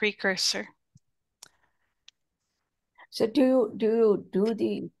as a precursor. So do you do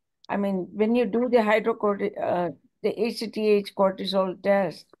the I mean, when you do the the ACTH cortisol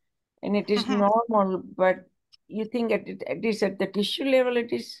test, and it is normal, but you think at least at the tissue level,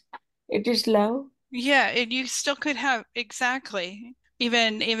 it is low. Yeah, and you still could have exactly,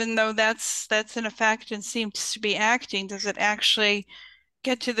 even though that's an effect and seems to be acting, does it actually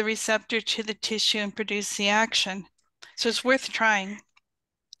get to the receptor to the tissue and produce the action? So it's worth trying.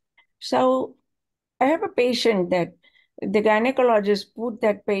 So I have a patient that the gynecologist put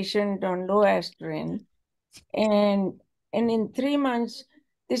that patient on low estrogen, and in 3 months,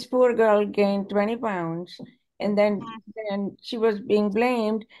 this poor girl gained 20 pounds, and then she was being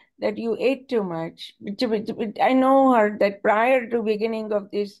blamed that you ate too much. I know her that prior to beginning of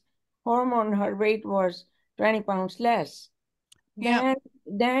this hormone, her weight was 20 pounds less. Yeah.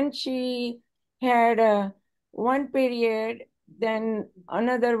 Then she had one period, then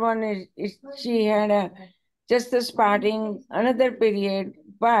another one is she had a just the spotting, another period,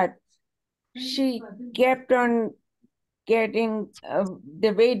 but she kept on getting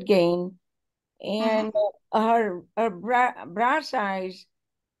the weight gain, and her bra size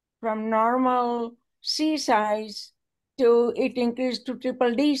from normal C size to it increased to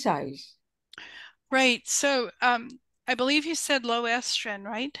triple D size. Right. So I believe you said low estrogen,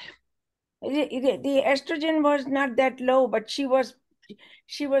 right? The estrogen was not that low, but she was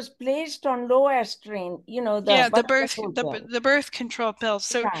placed on low estrogen, the Yeah, birth control pill. the birth control pills.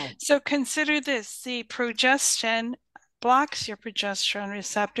 So Right. so consider this, the progestin blocks your progesterone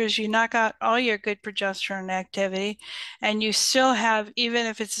receptors. You knock out all your good progesterone activity, and you still have, even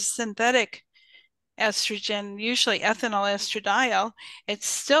if it's a synthetic estrogen, usually ethinyl estradiol, it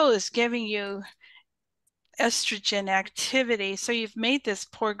still is giving you estrogen activity. So you've made this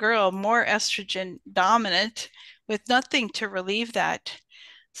poor girl more estrogen dominant with nothing to relieve that.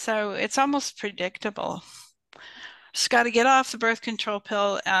 So it's almost predictable. Just got to get off the birth control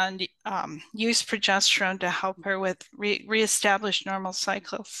pill and use progesterone to help her with reestablish normal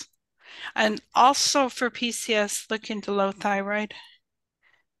cycles. And also for PCS, look into low thyroid.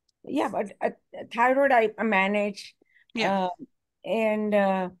 Yeah, but thyroid I manage, Yeah, uh, and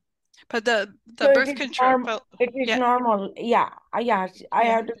but the so birth control pill, It is yeah, normal. Yeah, I yeah,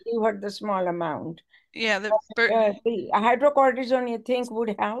 have to give her the small amount. yeah. The hydrocortisone you think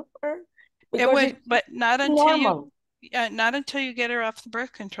would help her It because would, it's but normal. not until you get her off the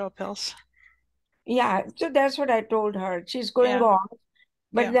birth control pills. Yeah, so that's what I told her. She's going Yeah, on,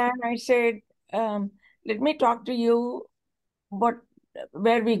 but yeah, then I said, "Let me talk to you. What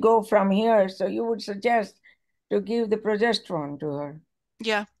where we go from here?" So you would suggest to give the progesterone to her.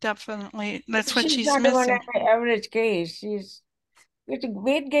 yeah, definitely. That's what She's she's not even missing. an average case. She's with a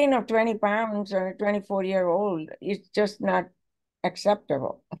weight gain of 20 pounds on a 24-year-old. It's just not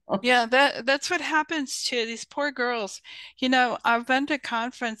acceptable. Yeah, that's what happens to these poor girls. I've been to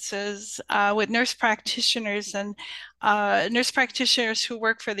conferences with nurse practitioners and nurse practitioners who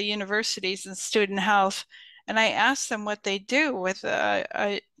work for the universities in student health, and I ask them what they do with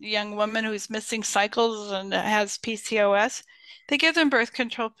a young woman who's missing cycles and has PCOS. They give them birth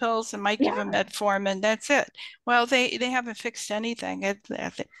control pills and might give them Yeah. metformin. That's it. Well, they haven't fixed anything. It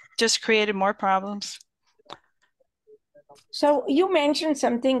just created more problems. So you mentioned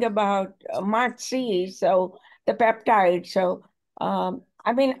something about MAT-C, so the peptide. So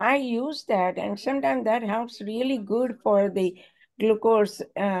I mean, I use that, and sometimes that helps really good for the glucose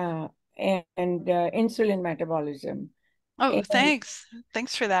and insulin metabolism. Oh, And thanks.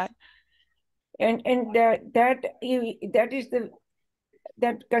 Thanks for that. that is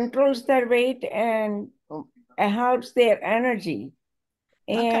that controls their weight and helps their energy.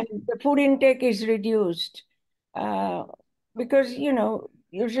 And Okay. the food intake is reduced uh, because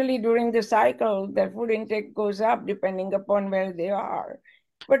usually during the cycle the food intake goes up depending upon where they are,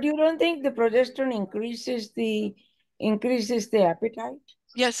 but you don't think the progesterone increases the appetite?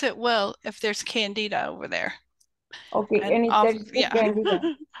 Yes, it will if there's candida over there. Okay, And and if there is no yeah. candida,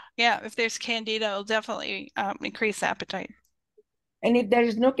 Yeah, if there's candida, it'll definitely increase appetite. and if there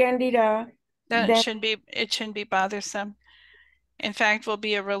is no candida, Then then it shouldn't be bothersome. In fact, will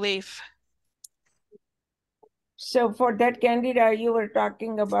be a relief. so for that candida you were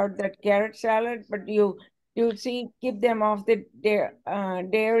talking about that carrot salad, but you see keep them off the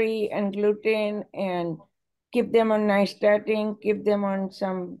dairy and gluten, and keep them on nystatin, keep them on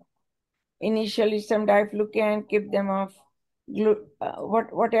some initially some diflucan, keep them off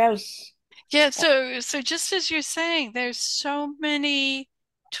what else? Yeah, so just as you're saying, there's so many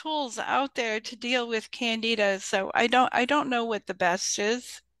tools out there to deal with candida. So I don't know what the best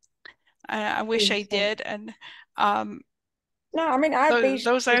is. I wish I So, did. And um no, I mean our patients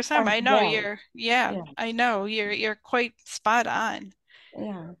those are some. respond I know well. you're, yeah, Yeah. I know you're quite spot on.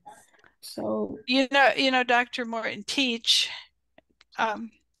 Yeah. So Dr. Morton Teach,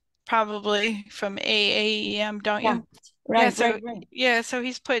 probably from AAEM, don't yeah, you? Yeah, right, right, right. so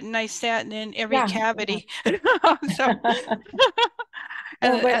he's putting nystatin in every Yeah, cavity. So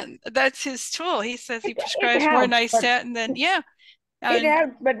no, but and that's his tool. He says he it prescribes more helps, but nystatin than it and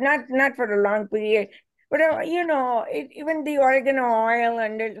helps, but not for a long period. But even the oregano oil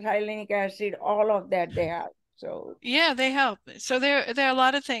and the hyaluronic acid, all of that they have. So yeah, they help. So there are a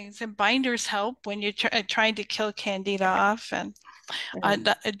lot of things, and binders help when you're trying to kill candida off, and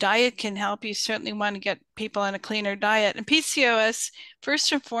a diet can help. You certainly want to get people on a cleaner diet. And PCOS,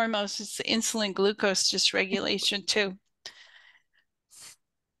 first and foremost, is the insulin glucose dysregulation too.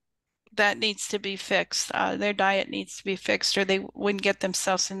 That needs to be fixed. Their diet needs to be fixed, or they wouldn't get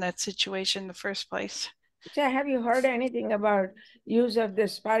themselves in that situation in the first place. so have you heard anything about use of the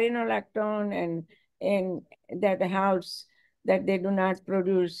spironolactone and that helps that they do not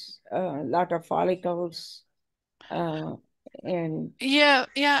produce a lot of follicles uh, and Yeah,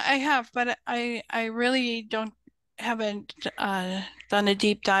 I have, but I really haven't done a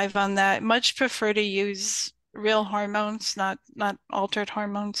deep dive on that. Much prefer to use real hormones, not altered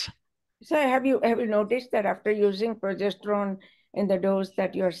hormones. so have you noticed that after using progesterone in the dose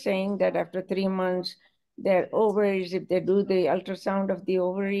that you're saying that after 3 months, their ovaries, if they do the ultrasound of the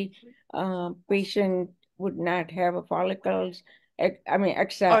ovary, patient would not have follicles, I mean, Oh,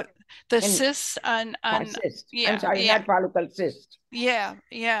 except the in cysts on cyst. I'm yeah, sorry, not follicle cyst. yeah.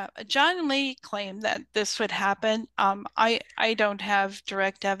 John Lee claimed that this would happen. I don't have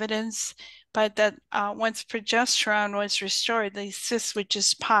direct evidence, but that once progesterone was restored, the cysts would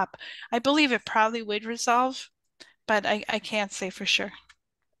just pop. I believe it probably would resolve, but I can't say for sure.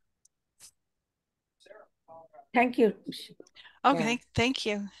 Thank you. Okay, Yeah. thank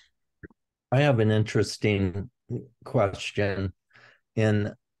you. I have an interesting question,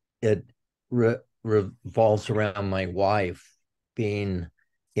 and it revolves around my wife being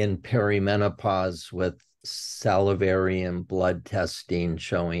in perimenopause with salivary and blood testing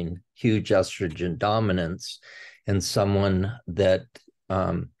showing huge estrogen dominance, and someone that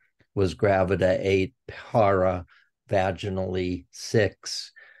was gravida 8, para, vaginally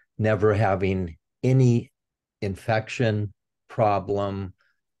 6, never having any infection, problem,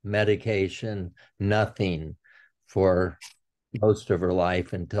 medication, nothing for most of her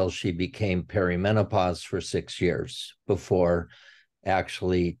life until she became perimenopause for 6 years before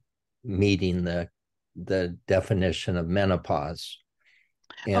actually meeting the definition of menopause.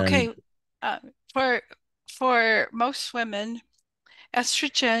 And Okay, for most women,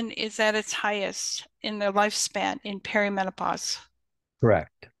 estrogen is at its highest in their lifespan in perimenopause.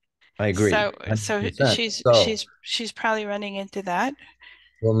 correct. I agree. So 100%. she's probably running into that.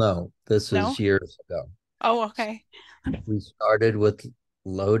 Well, no, this No? is years ago. Oh, okay. We started with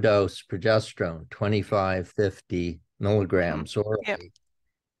low dose progesterone, 25, 50 milligrams orally, Yep.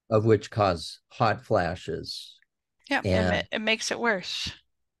 of which cause hot flashes Yep. and It makes it worse.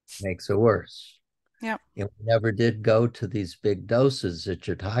 makes it worse. Yep. And we never did go to these big doses that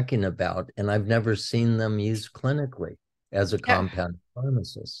you're talking about. And I've never seen them used clinically as a Yeah. compound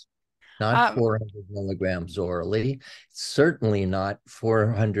pharmacist. Not Um, 400 milligrams orally, certainly not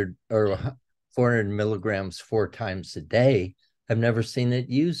 400 or 400 milligrams 4 times a day. I've never seen it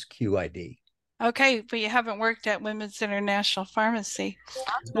use QID. okay, but you haven't worked at Women's International Pharmacy,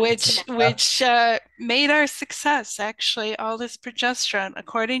 which made our success actually all this progesterone,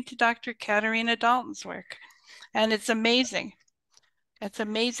 according to Dr. Katarina Dalton's work. And it's amazing. It's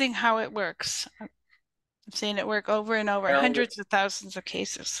amazing how it works. I've seen it work over and over, Carol, hundreds of thousands of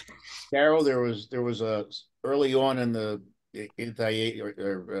cases. Carol, there was a early on in the anti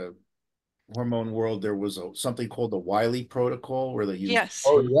or hormone world, there was something called the Wiley protocol where they used. Yes.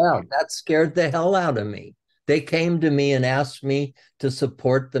 Oh, yeah, that scared the hell out of me. They came to me and asked me to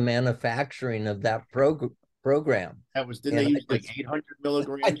support the manufacturing of that program. That was, didn't they use like 800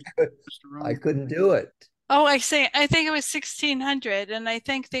 milligrams? I couldn't do it. Oh, I think it was 1600, and I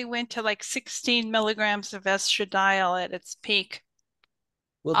think they went to like 16 milligrams of estradiol at its peak.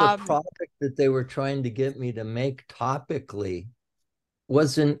 Well, the product that they were trying to get me to make topically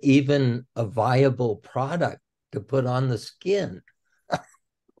wasn't even a viable product to put on the skin.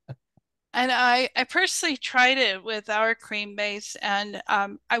 And I personally tried it with our cream base, and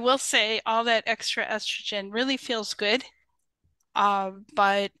I will say all that extra estrogen really feels good.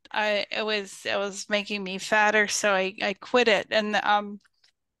 But it was making me fatter, so I quit it. And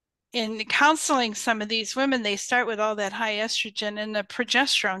in counseling some of these women, they start with all that high estrogen and the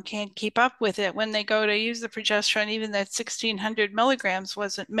progesterone can't keep up with it. When they go to use the progesterone, even that 1600 milligrams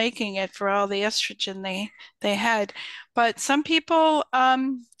wasn't making it for all the estrogen they had. But some people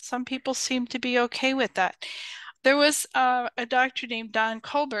seem to be okay with that. There was a doctor named Don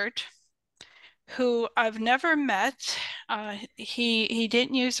Colbert who I've never met. He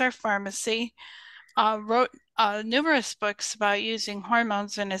didn't use our pharmacy. Wrote numerous books about using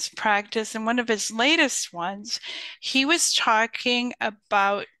hormones in his practice. And one of his latest ones, he was talking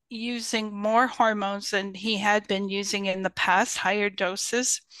about using more hormones than he had been using in the past, higher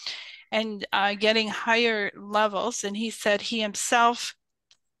doses, and getting higher levels. And he said he himself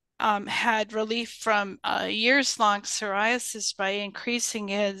had relief from years-long psoriasis by increasing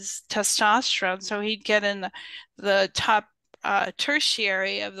his testosterone. So he'd get in the top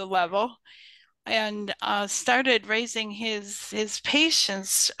tertiary of the level and started raising his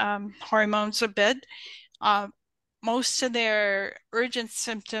patients' hormones a bit. Most of their urgent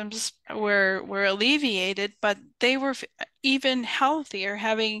symptoms were alleviated, but they were even healthier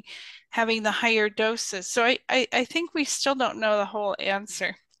having the higher doses. So I think we still don't know the whole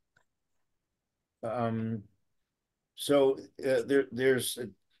answer. So there's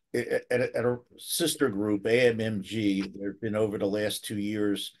at a sister group, AMMG, there have been over the last 2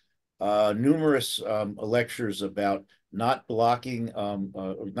 years numerous lectures about not blocking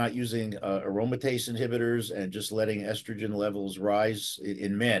or not using aromatase inhibitors and just letting estrogen levels rise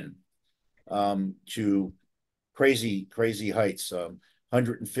in men to crazy heights,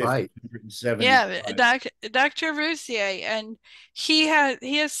 150, Right. 170. Yeah, Dr. Roussier, and he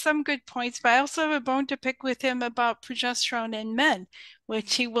has some good points, but I also have a bone to pick with him about progesterone in men,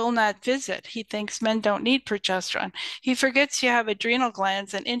 which he will not visit. He thinks men don't need progesterone. He forgets you have adrenal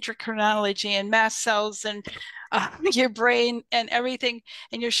glands and endocrinology and mast cells and your brain and everything,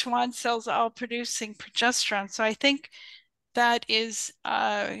 and your Schwann cells all producing progesterone. So I think that is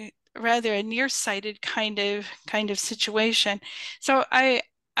rather a nearsighted kind of situation. So I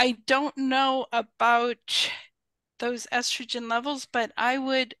don't know about those estrogen levels, but I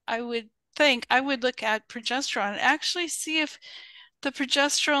would think I would look at progesterone and actually see if the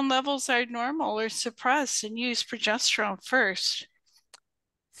progesterone levels are normal or suppressed and use progesterone first.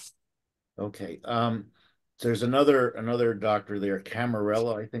 Okay. There's another doctor there,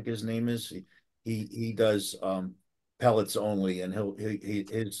 Camarella, I think his name is. He does pellets only, and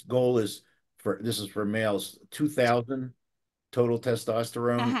his goal is for this is for males, 2,000 total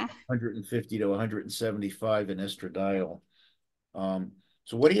testosterone, Mhm. 150 to 175 in estradiol.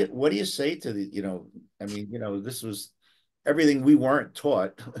 So what do you say to I mean, this was everything we weren't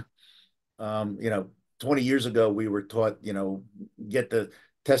taught. 20 years ago, we were taught, get the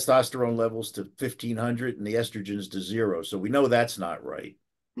testosterone levels to 1,500 and the estrogens to 0. So we know that's not right.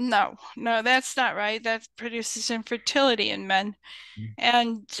 No, no, that's not right. That produces infertility in men.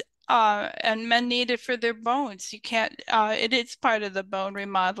 And men need it for their bones. You can't it is part of the bone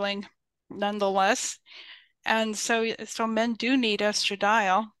remodeling nonetheless. And so men do need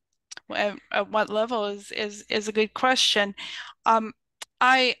estradiol. At what level is a good question. Um,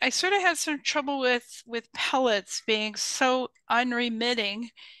 I sort of had some trouble with pellets being so unremitting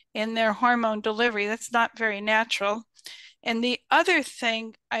in their hormone delivery. That's not very natural. And the other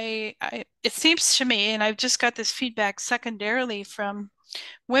thing, it seems to me, and I've just got this feedback secondarily from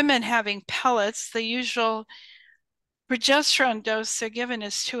women having pellets, the usual progesterone dose they're given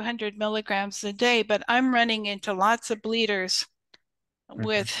is 200 milligrams a day, but I'm running into lots of bleeders Mhm.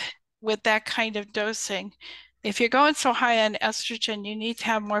 with with that kind of dosing. If you're going so high on estrogen, you need to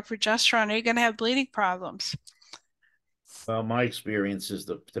have more progesterone or you're going to have bleeding problems. Well, my experience is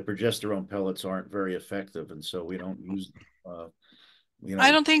the progesterone pellets aren't very effective, and so we don't use them. You I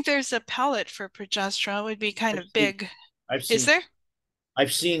know, don't think there's a pellet for progesterone. It would be kind I've of seen, big. I've Is seen, there?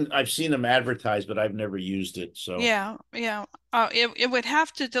 I've seen them advertised, but I've never used it. So Yeah, yeah. It would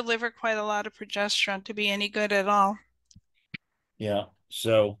have to deliver quite a lot of progesterone to be any good at all. yeah.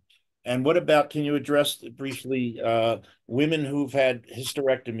 So, and what about? Can you address briefly women who've had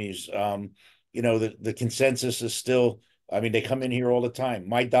hysterectomies? The consensus is still. I mean, they come in here all the time.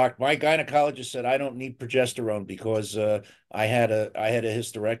 My gynecologist said I don't need progesterone because I had a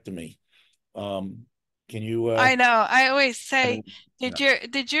hysterectomy. Um, can you? I know. I always I say,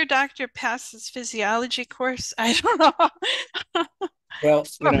 don't, did your doctor pass his physiology course? I don't know. well,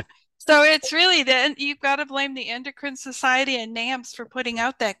 So, so it's really then you've got to blame the Endocrine Society and NAMS for putting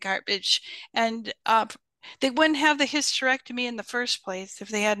out that garbage. And they wouldn't have the hysterectomy in the first place if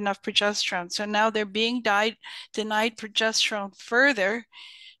they had enough progesterone. So now they're being denied progesterone further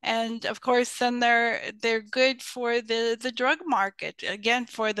And of course, then they're good for the drug market. Again,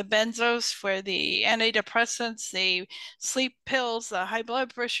 for the benzos, for the antidepressants, the sleep pills, the high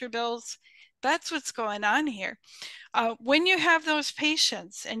blood pressure pills. That's what's going on here. When you have those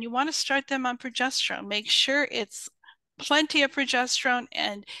patients and you want to start them on progesterone, make sure it's plenty of progesterone,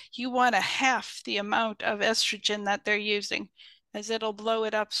 and you want a half the amount of estrogen that they're using, as it'll blow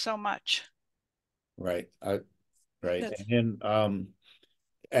it up so much. Right. Right. That's,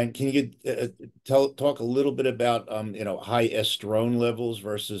 And can you get talk a little bit about high estrone levels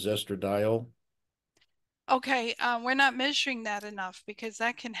versus estradiol? okay, we're not measuring that enough because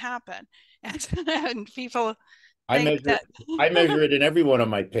that can happen, and people I think measure that. it, I measure it in every one of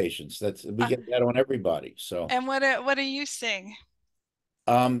my patients. We get that on everybody. So And what are you seeing?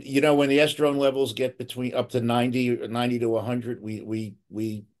 when the estrone levels get between up to 90 to 100, we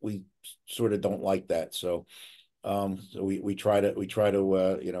sort of don't like that. So we try to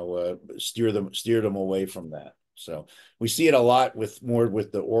steer them away from that. So we see it a lot more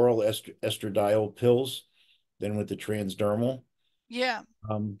with the oral estradiol pills than with the transdermal. Yeah.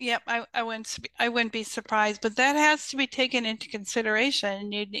 Um, Yep, I wouldn't be surprised, but that has to be taken into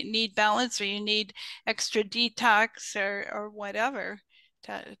consideration. You need balance, or you need extra detox, or whatever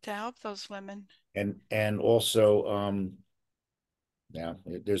to help those women. and also now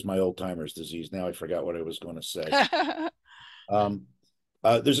there's my old timer's disease. Now I forgot what I was going to say. Um,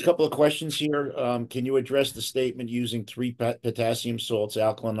 there's a couple of questions here. Can you address the statement using 3 potassium salts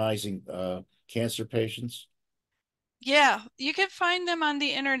alkalinizing cancer patients? Yeah, you can find them on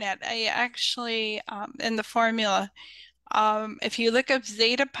the internet. I actually, in the formula, if you look up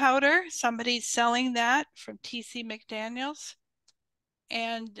Zeta powder, somebody's selling that from TC McDaniels.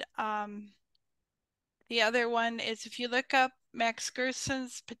 And the other one is, if you look up Max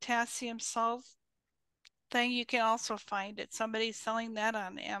Gerson's potassium salt thing, you can also find it. Somebody's selling that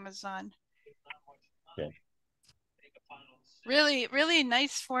on Amazon. Okay. Really, really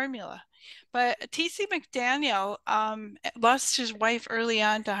nice formula. But TC McDaniel lost his wife early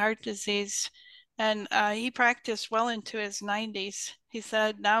on to heart disease, and he practiced well into his 90s. He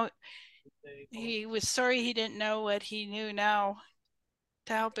said now he was sorry he didn't know what he knew now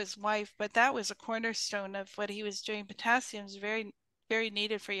to help his wife, but that was a cornerstone of what he was doing. Potassium is very, very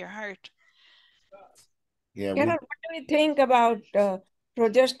needed for your heart. Yeah, What do you think about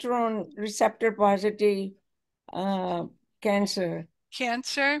progesterone receptor positive cancer?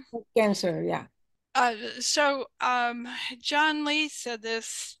 Cancer. Cancer, yeah. So John Lee said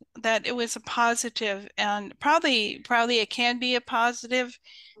this, that it was a positive, and probably it can be a positive,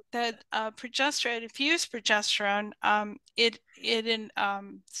 that progesterone, infused progesterone, it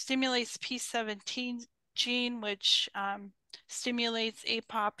stimulates P17 gene, which stimulates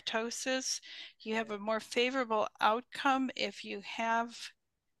apoptosis. You have a more favorable outcome if you have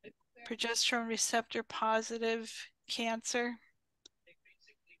progesterone receptor positive cancer,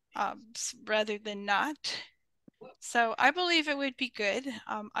 rather than not. So I believe it would be good.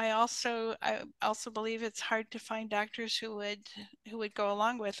 I also believe it's hard to find doctors who would go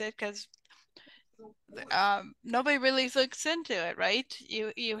along with it, because nobody really looks into it, right?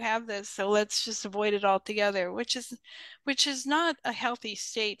 You have this, so let's just avoid it altogether, which is not a healthy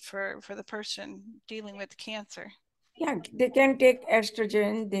state for the person dealing with cancer. Yeah, they can take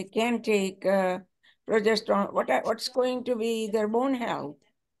estrogen, they can take progesterone. What's going to be their bone health?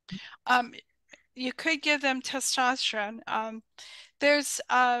 You could give them testosterone. There's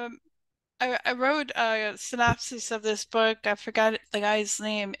I wrote a synopsis of this book. I forgot the guy's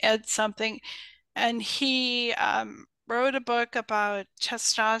name, Ed something, and he wrote a book about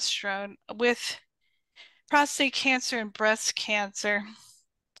testosterone with prostate cancer and breast cancer.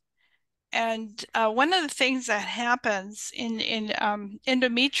 And one of the things that happens in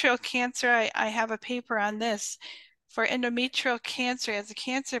endometrial cancer, I have a paper on this. For endometrial cancer, as the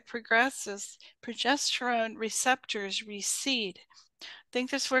cancer progresses, progesterone receptors recede. I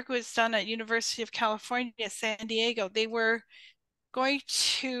think this work was done at University of California, San Diego. They were going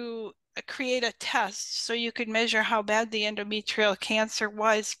to create a test so you could measure how bad the endometrial cancer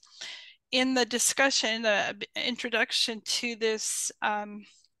was. In the discussion, the introduction to this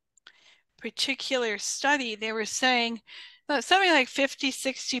particular study, they were saying that something like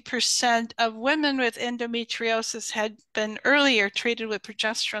 50–60% of women with endometriosis had been earlier treated with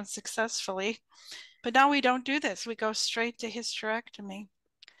progesterone successfully. But now we don't do this. We go straight to hysterectomy.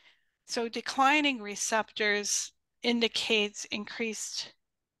 So declining receptors indicates increased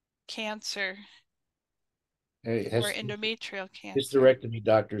cancer or endometrial cancer. hysterectomy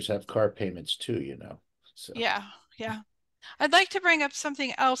doctors have car payments too, So yeah. I'd like to bring up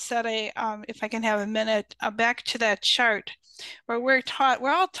something else that if I can have a minute, back to that chart where we're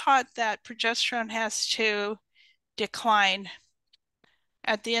all taught that progesterone has to decline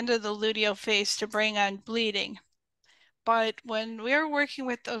at the end of the luteal phase to bring on bleeding. But when we're working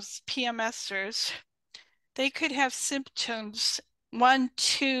with those PMSers, they could have symptoms 1,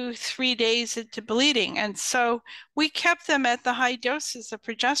 2, 3 days into bleeding. And so we kept them at the high doses of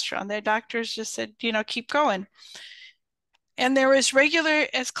progesterone. Their doctors just said, keep going. And there was regular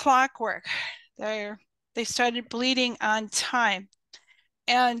as clockwork. They started bleeding on time.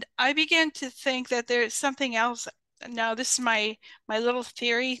 And I began to think that there's something else. Now, this is my little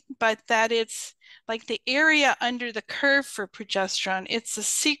theory, but that it's like the area under the curve for progesterone. It's a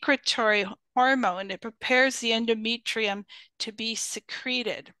secretory hormone. It prepares the endometrium to be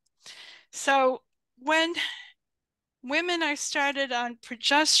secreted. So when women are started on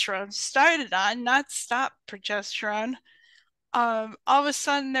progesterone, not stop progesterone, all of a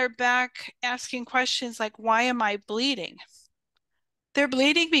sudden they're back asking questions like, why am I bleeding? They're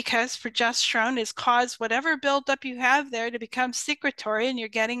bleeding because progesterone has caused whatever buildup you have there to become secretory and you're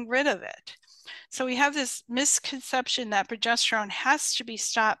getting rid of it. So we have this misconception that progesterone has to be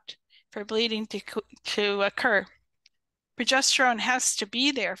stopped for bleeding to occur. Progesterone has to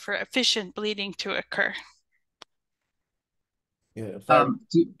be there for efficient bleeding to occur. Yeah,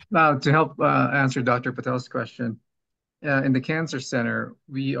 to help answer Dr. Patel's question, in the cancer center,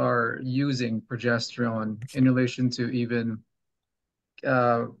 we are using progesterone in relation to even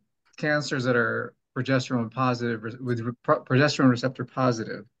cancers that are progesterone positive with progesterone receptor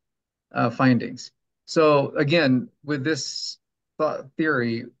positive findings. So again, with this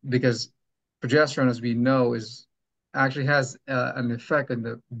theory, because progesterone, as we know, actually has an effect on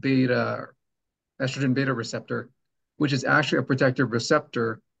the estrogen beta receptor, which is actually a protective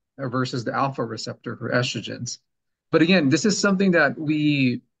receptor versus the alpha receptor for estrogens. But again, this is something that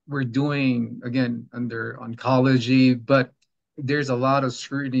we're doing again under oncology, but there's a lot of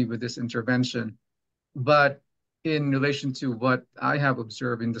scrutiny with this intervention. But in relation to what I have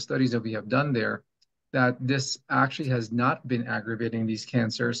observed in the studies that we have done there, that this actually has not been aggravating these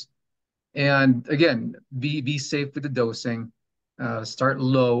cancers. And again, be safe with the dosing, start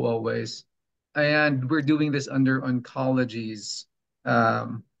low always. And we're doing this under oncology's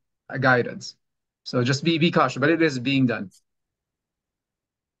guidance. So just be cautious, but it is being done.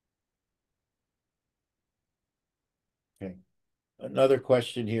 Okay. Another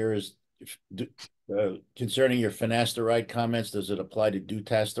question here is concerning your finasteride comments, does it apply to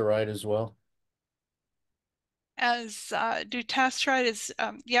dutasteride as well? As dutasteride is,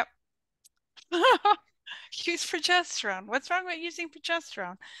 yep. Use progesterone. What's wrong with using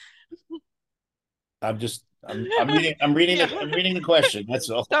progesterone? I'm reading Yeah. I'm reading the question. That's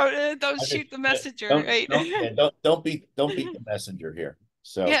all. Don't shoot the messenger, right? Don't beat the messenger here.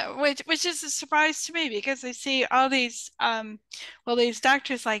 So yeah, which is a surprise to me because I see all these these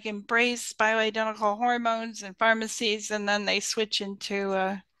doctors like embrace bioidentical hormones and pharmacies, and then they switch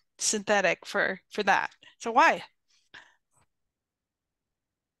into synthetic for that. So why?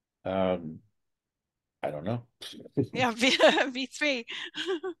 I don't know. Yeah, V3.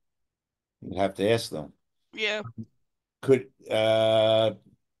 You have to ask them. Yeah. Could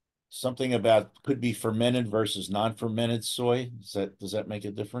something about could be fermented versus non-fermented soy? Does that make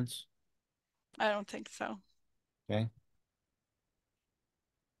a difference? I don't think so. Okay.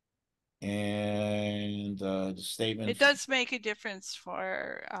 And the statement. It does make a difference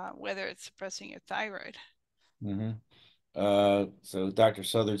for whether it's suppressing your thyroid. Mm-hmm. So Dr.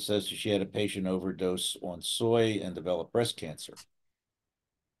 Southern says she had a patient overdose on soy and developed breast cancer.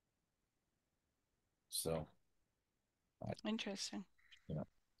 So interesting. Yeah.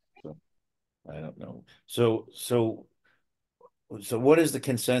 So I don't know. So what is the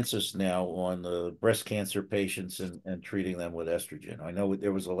consensus now on the breast cancer patients and treating them with estrogen? I know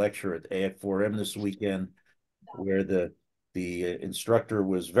there was a lecture at AF4M this weekend where the instructor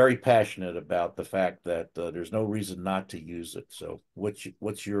was very passionate about the fact that there's no reason not to use it. So what's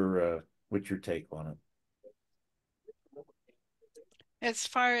your take on it? As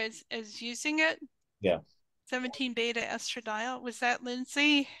far as using it? Yeah. 17 beta estradiol. Was that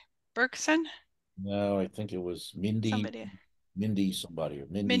Lindsay Berkson? No, I think it was Mindy. Somebody or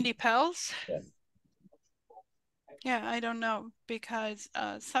Mindy Pels? Yeah. Yeah, I don't know because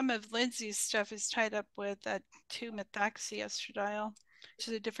some of Lindsay's stuff is tied up with 2-methoxyestradiol, which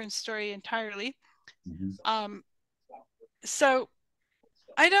is a different story entirely. Mm-hmm. So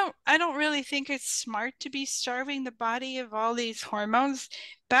I don't really think it's smart to be starving the body of all these hormones.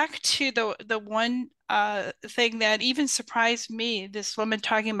 Back to the one thing that even surprised me, this woman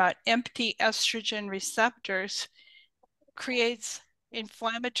talking about empty estrogen receptors. creates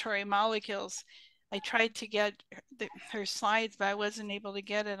inflammatory molecules. I tried to get her slides, but I wasn't able to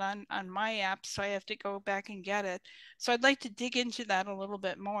get it on my app, so I have to go back and get it. So I'd like to dig into that a little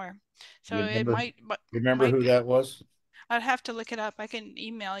bit more. So it might. Remember who that was? I'd have to look it up. I can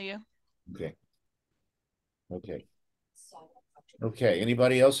email you. Okay. Okay. Okay.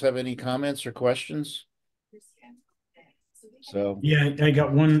 Anybody else have any comments or questions? So yeah, I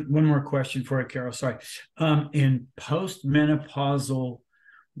got one more question for you, Carol. Sorry. In postmenopausal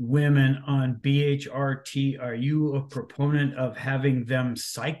women on BHRT, are you a proponent of having them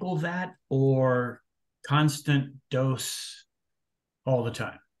cycle that or constant dose all the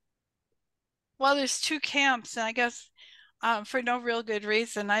time? Well, there's two camps, and I guess for no real good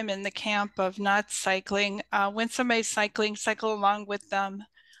reason, I'm in the camp of not cycling. When somebody's cycling, cycle along with them.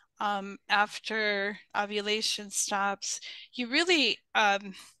 After ovulation stops, you really,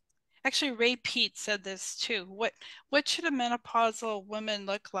 actually Ray Peat said this too. What should a menopausal woman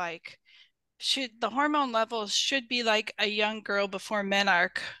look like? Should the hormone levels should be like a young girl before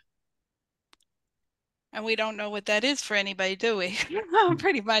menarche? And we don't know what that is for anybody, do we?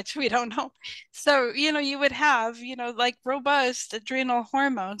 Pretty much, we don't know. So, you would have, like robust adrenal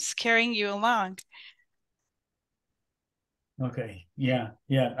hormones carrying you along. Okay. Yeah.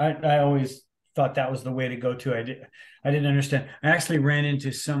 Yeah. I always thought that was the way to go too. I didn't understand. I actually ran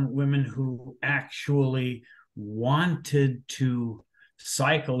into some women who actually wanted to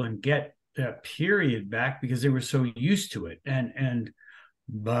cycle and get a period back because they were so used to it.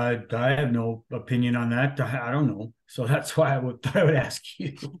 But I have no opinion on that. I don't know. So that's why I would ask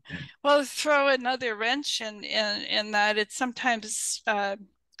you. Well, throw another wrench in that it's sometimes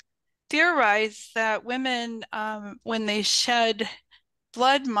theorized that women, when they shed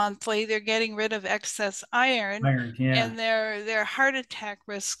blood monthly, they're getting rid of excess iron, Yeah. and their heart attack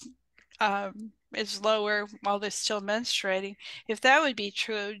risk is lower while they're still menstruating. If that would be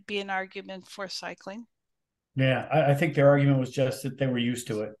true, it would be an argument for cycling. Yeah, I think their argument was just that they were used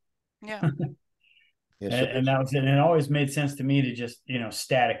to it. Yeah. And that was it. And it always made sense to me to just,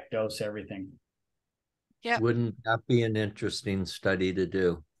 static dose everything. Yeah. Wouldn't that be an interesting study to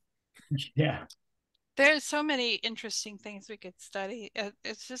do? Yeah. There's so many interesting things we could study.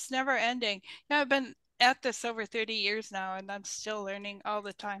 It's just never ending. I've been at this over 30 years now, and I'm still learning all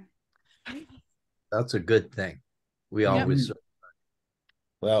the time. That's a good thing. We Yep. always.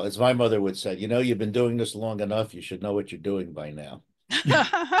 Well, as my mother would say, you've been doing this long enough. You should know what you're doing by now.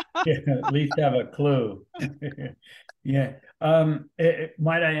 Yeah, at least have a clue. Yeah.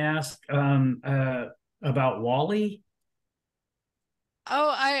 Might I ask about Wally?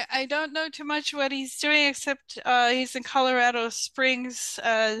 Oh, I don't know too much what he's doing, except he's in Colorado Springs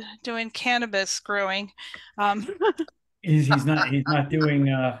doing cannabis growing. He's not doing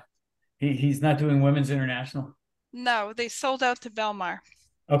he's not doing Women's International. No, they sold out to Belmar.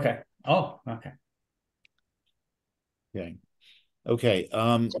 Okay. Oh, okay. Okay. Okay.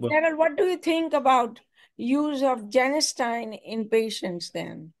 So, Carol, what do you think about use of genistein in patients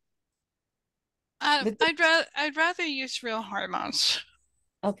then? I'd rather use real hormones.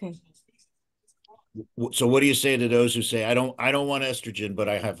 Okay. So what do you say to those who say, I don't want estrogen, but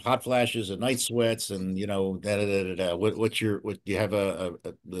I have hot flashes and night sweats and, What do you have a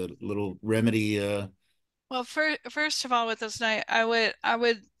little remedy? Well, first of all, with those night, I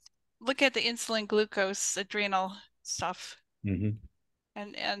would look at the insulin glucose adrenal stuff. Mm-hmm.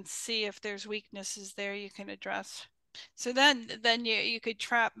 And see if there's weaknesses there you can address. So then you could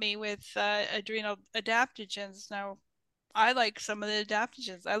trap me with adrenal adaptogens. Now, I like some of the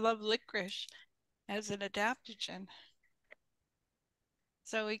adaptogens. I love licorice as an adaptogen.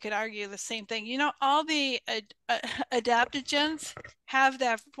 So we could argue the same thing. All the adaptogens have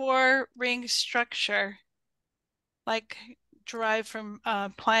that 4-ring structure, like derived from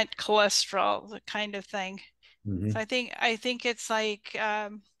plant cholesterol, the kind of thing. Mm-hmm. So I think it's like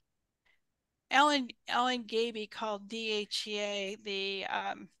Alan Gaby called DHEA the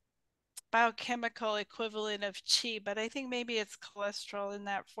biochemical equivalent of chi, but I think maybe it's cholesterol in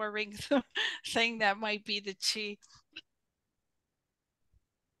that 4-ring thing that might be the chi.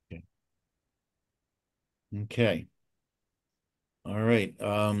 Okay. Okay. All right.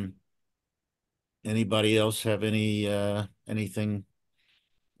 Anybody else have anything?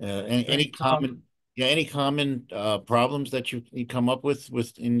 Any common problems that you come up with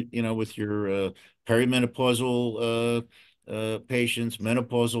with your perimenopausal patients,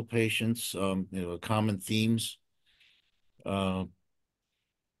 menopausal patients, common themes,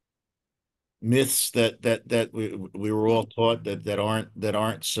 myths that we were all taught that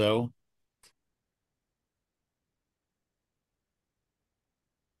aren't so.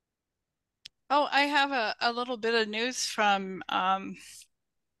 Oh, I have a little bit of news from A4M.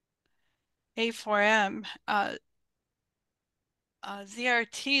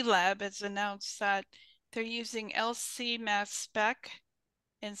 ZRT Lab has announced that they're using LC mass spec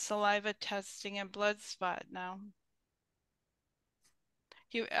in saliva testing and blood spot now.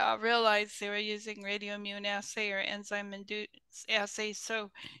 You realize they were using radioimmune assay or enzyme-induced assay,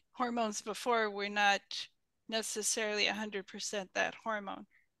 so hormones before were not necessarily 100% that hormone.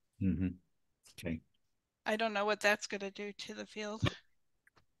 Mm-hmm. Okay. I don't know what that's going to do to the field.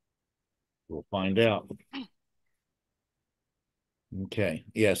 We'll find out. Okay.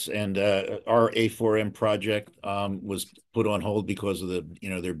 Yes, and our A4M project was put on hold because of the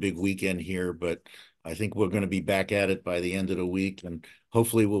their big weekend here, but I think we're going to be back at it by the end of the week, and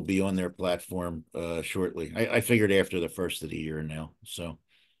hopefully we'll be on their platform shortly. I figured after the first of the year now. So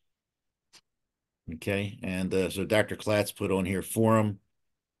okay, and so Dr. Klatz put on here forum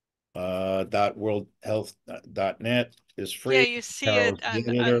 .worldhealth.net is free. Yeah, you see it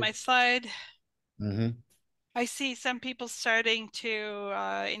on my slide. Mm-hmm. I see some people starting to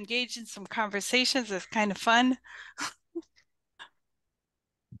engage in some conversations. It's kind of fun.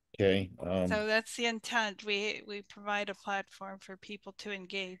 Okay. So that's the intent. We provide a platform for people to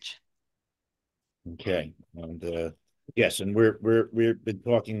engage. Okay. And yes, and we've been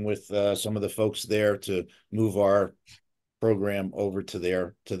talking with some of the folks there to move our program over to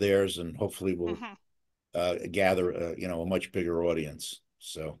theirs, and hopefully we'll gather a much bigger audience.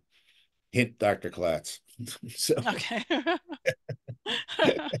 So hint Dr. Klatz. So okay.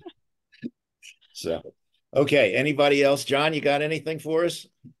 So okay, anybody else? John, you got anything for us?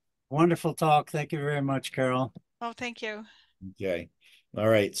 Wonderful talk. Thank you very much, Carol. Oh, thank you. Okay. All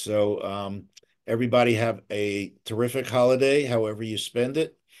right. So everybody have a terrific holiday, however you spend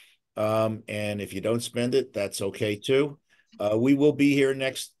it. And if you don't spend it, that's okay too. We will be here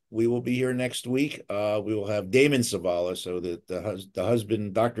next week. We will have Damon Savala, so the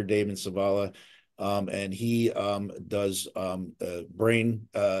husband, Dr. Damon Savala, and he does brain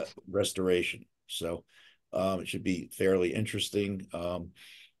restoration. So it should be fairly interesting. I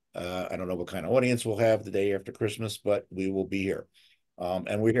don't know what kind of audience we'll have the day after Christmas, but we will be here.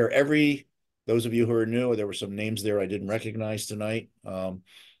 And we're here those of you who are new, there were some names there I didn't recognize tonight.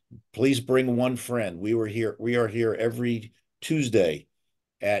 Please bring one friend. We are here every Tuesday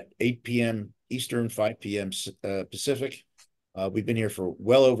at 8 p.m. Eastern, 5 p.m. Pacific. We've been here for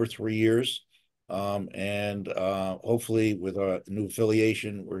well over 3 years. And hopefully with our new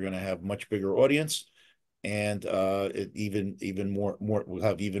affiliation, we're going to have much bigger audience, and even more we'll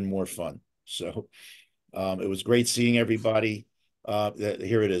have even more fun. So it was great seeing everybody.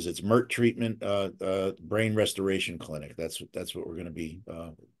 Here it is. It's MERT treatment, brain restoration clinic. That's what we're going to be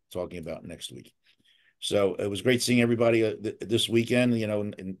talking about next week. So it was great seeing everybody this weekend.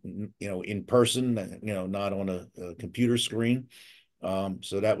 In person. Not on a computer screen.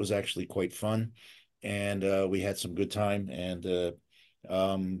 So that was actually quite fun, and we had some good time. And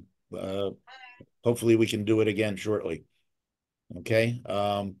hopefully we can do it again shortly. Okay.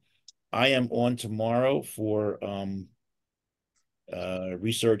 I am on tomorrow for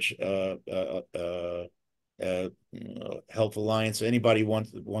research Health Alliance. Anybody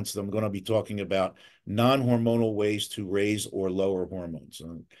wants them. I'm going to be talking about non-hormonal ways to raise or lower hormones.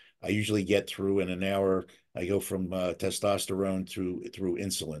 I usually get through in an hour. I go from testosterone through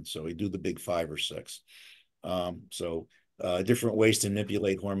insulin. So we do the big 5 or 6. So different ways to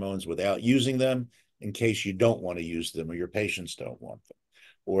manipulate hormones without using them, in case you don't want to use them, or your patients don't want them,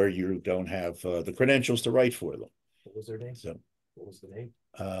 or you don't have the credentials to write for them. What was their name? So what was the name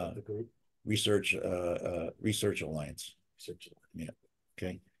of the group? Research Alliance. Research Alliance. Yeah.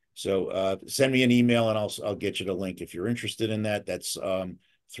 Okay. So send me an email and I'll get you the link if you're interested in that. That's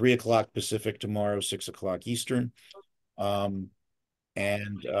 3 o'clock Pacific tomorrow, 6 o'clock Eastern. We have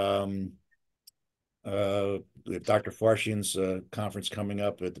Dr. Farshian's conference coming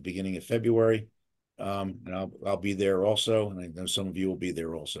up at the beginning of February. And I'll be there also, and I know some of you will be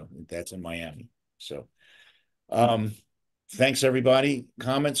there also. That's in Miami. So thanks everybody.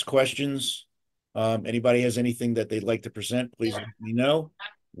 Comments, questions? Anybody has anything that they'd like to present, please let me know.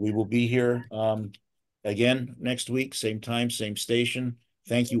 We will be here again next week, same time, same station.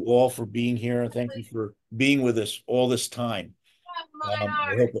 Thank you all for being here. Thank you for being with us all this time.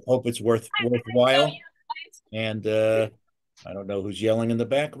 I hope it's worthwhile. And I don't know who's yelling in the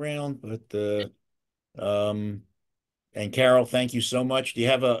background, but and Carol, thank you so much. Do you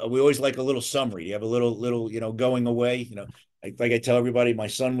have we always like a little summary. Do you have a little going away? Like I tell everybody, my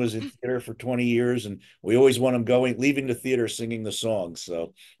son was in theater for 20 years, and we always want him leaving the theater singing the songs.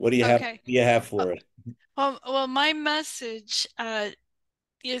 So what do you have? What do you have for it? Well, my message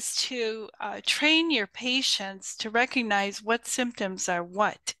is to train your patients to recognize what symptoms are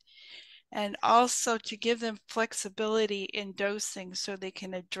what, and also to give them flexibility in dosing so they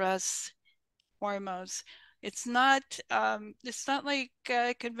can address hormones. It's not like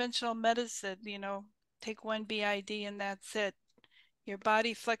conventional medicine, you know, take one BID and that's it. Your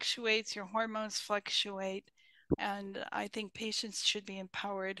body fluctuates, your hormones fluctuate, and I think patients should be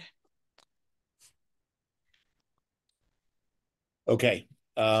empowered. Okay.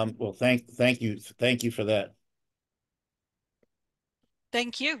 Well, thank you for that.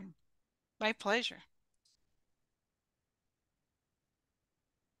 Thank you. My pleasure.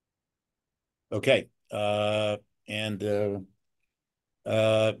 Okay. And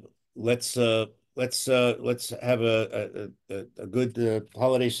let's have a good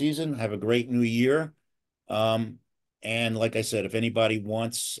holiday season. Have a great new year. And like I said, if anybody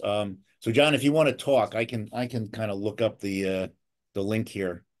wants, so John, if you want to talk, I can kind of look up the link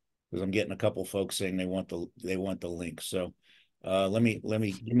here because I'm getting a couple folks saying they want the link. So give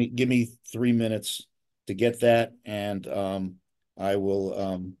me 3 minutes to get that, and I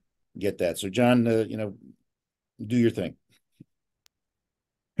will get that. So John, you know, do your thing.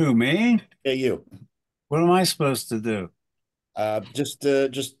 Who, me? Yeah, you. What am I supposed to do? Just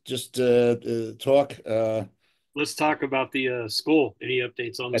talk. Let's talk about the school. Any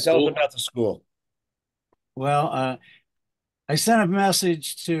updates on the Tell us school? about the school. Well, I sent a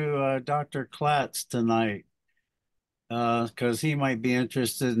message to Dr. Klatz tonight because he might be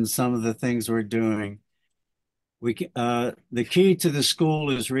interested in some of the things we're doing. The key to the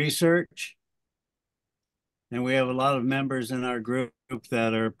school is research, and we have a lot of members in our group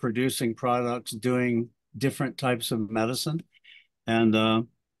that are producing products doing different types of medicine, and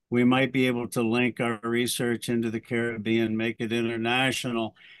we might be able to link our research into the Caribbean, make it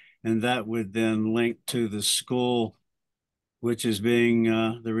international, and that would then link to the school, which is being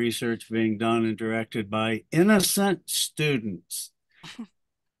the research being done and directed by innocent students.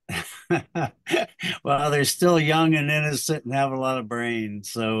 Well, they're still young and innocent and have a lot of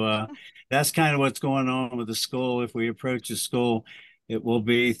brains. So that's kind of what's going on with the school. If we approach the school, it will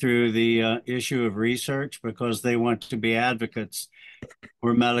be through the issue of research because they want to be advocates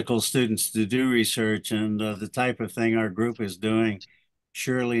for medical students to do research. And the type of thing our group is doing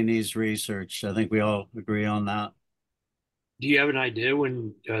surely needs research. I think we all agree on that. Do you have an idea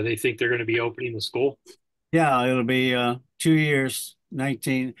when they think they're going to be opening the school? Yeah, it'll be 2 years,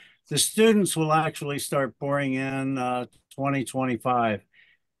 19. The students will actually start pouring in 2025.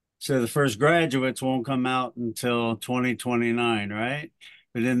 So the first graduates won't come out until 2029, right?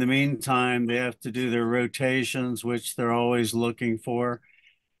 But in the meantime, they have to do their rotations, which they're always looking for.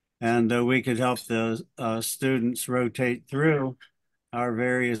 And we could help the students rotate through our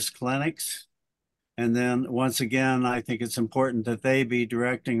various clinics. And then once again, I think it's important that they be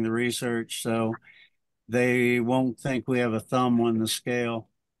directing the research so they won't think we have a thumb on the scale.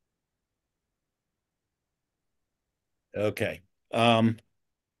 Okay.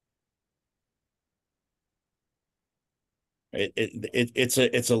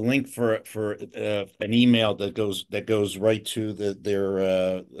 It's a link for an email that goes right to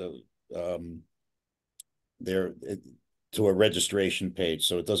their to a registration page.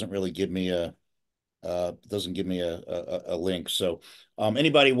 So it doesn't really give me a link. So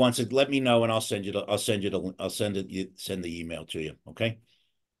anybody wants it, let me know and I'll send the email to you. Okay.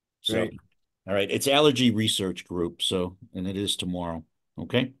 So Great. all right, it's Allergy Research Group. So, and it is tomorrow.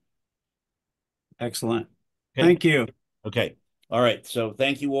 Okay. Excellent. Okay. Thank you. Okay. All right. So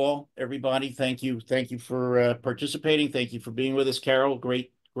thank you all, everybody. Thank you. Thank you for participating. Thank you for being with us, Carol.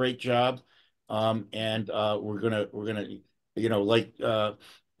 Great job. And we're gonna, you know, like I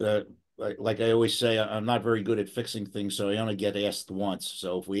always say, I'm not very good at fixing things, so I only get asked once.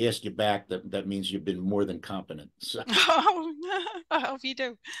 So if we ask you back, that means you've been more than competent. So. Oh, I hope you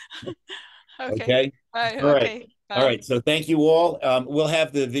do. Okay. Bye. All right. Okay. Bye. All right. So thank you all. We'll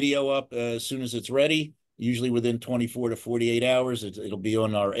have the video up as soon as it's ready, usually within 24 to 48 hours. It'll be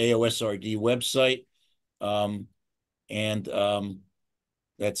on our AOSRD website.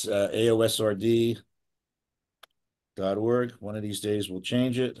 That's AOSRD.org. One of these days we'll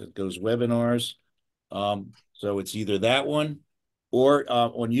change it. It goes webinars. So it's either that one or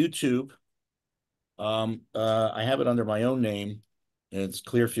on YouTube. I have it under my own name. It's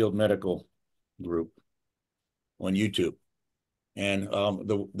Clearfield Medical Group on YouTube, and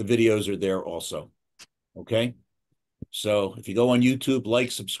the videos are there also. Okay, so if you go on YouTube,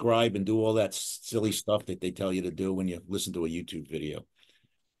 like, subscribe, and do all that silly stuff that they tell you to do when you listen to a YouTube video.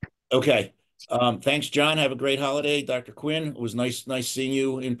 Okay, Thanks, John. Have a great holiday. Dr. Quinn, it was nice seeing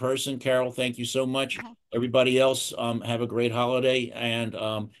you in person. Carol, thank you so much. Everybody else, have a great holiday.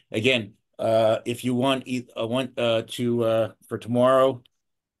 And again, if you want for tomorrow,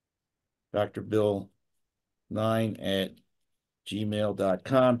 Dr. Bill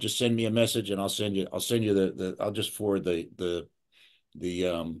 9@gmail.com. Just send me a message and I'll send you I'll just forward the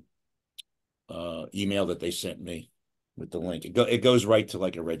email that they sent me with the link. It goes right to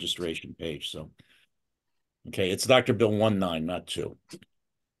like a registration page. So okay, it's Dr. Bill 19, not 2.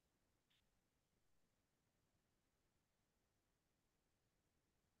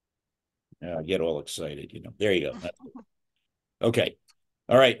 I get all excited, There you go. Okay.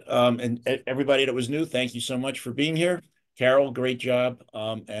 All right. And everybody that was new, thank you so much for being here. Carol, great job.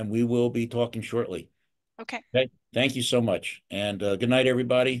 And we will be talking shortly. Okay. Thank you so much. And good night,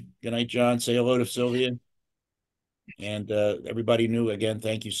 everybody. Good night, John. Say hello to Sylvia. And everybody new again,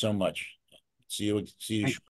 thank you so much. See you.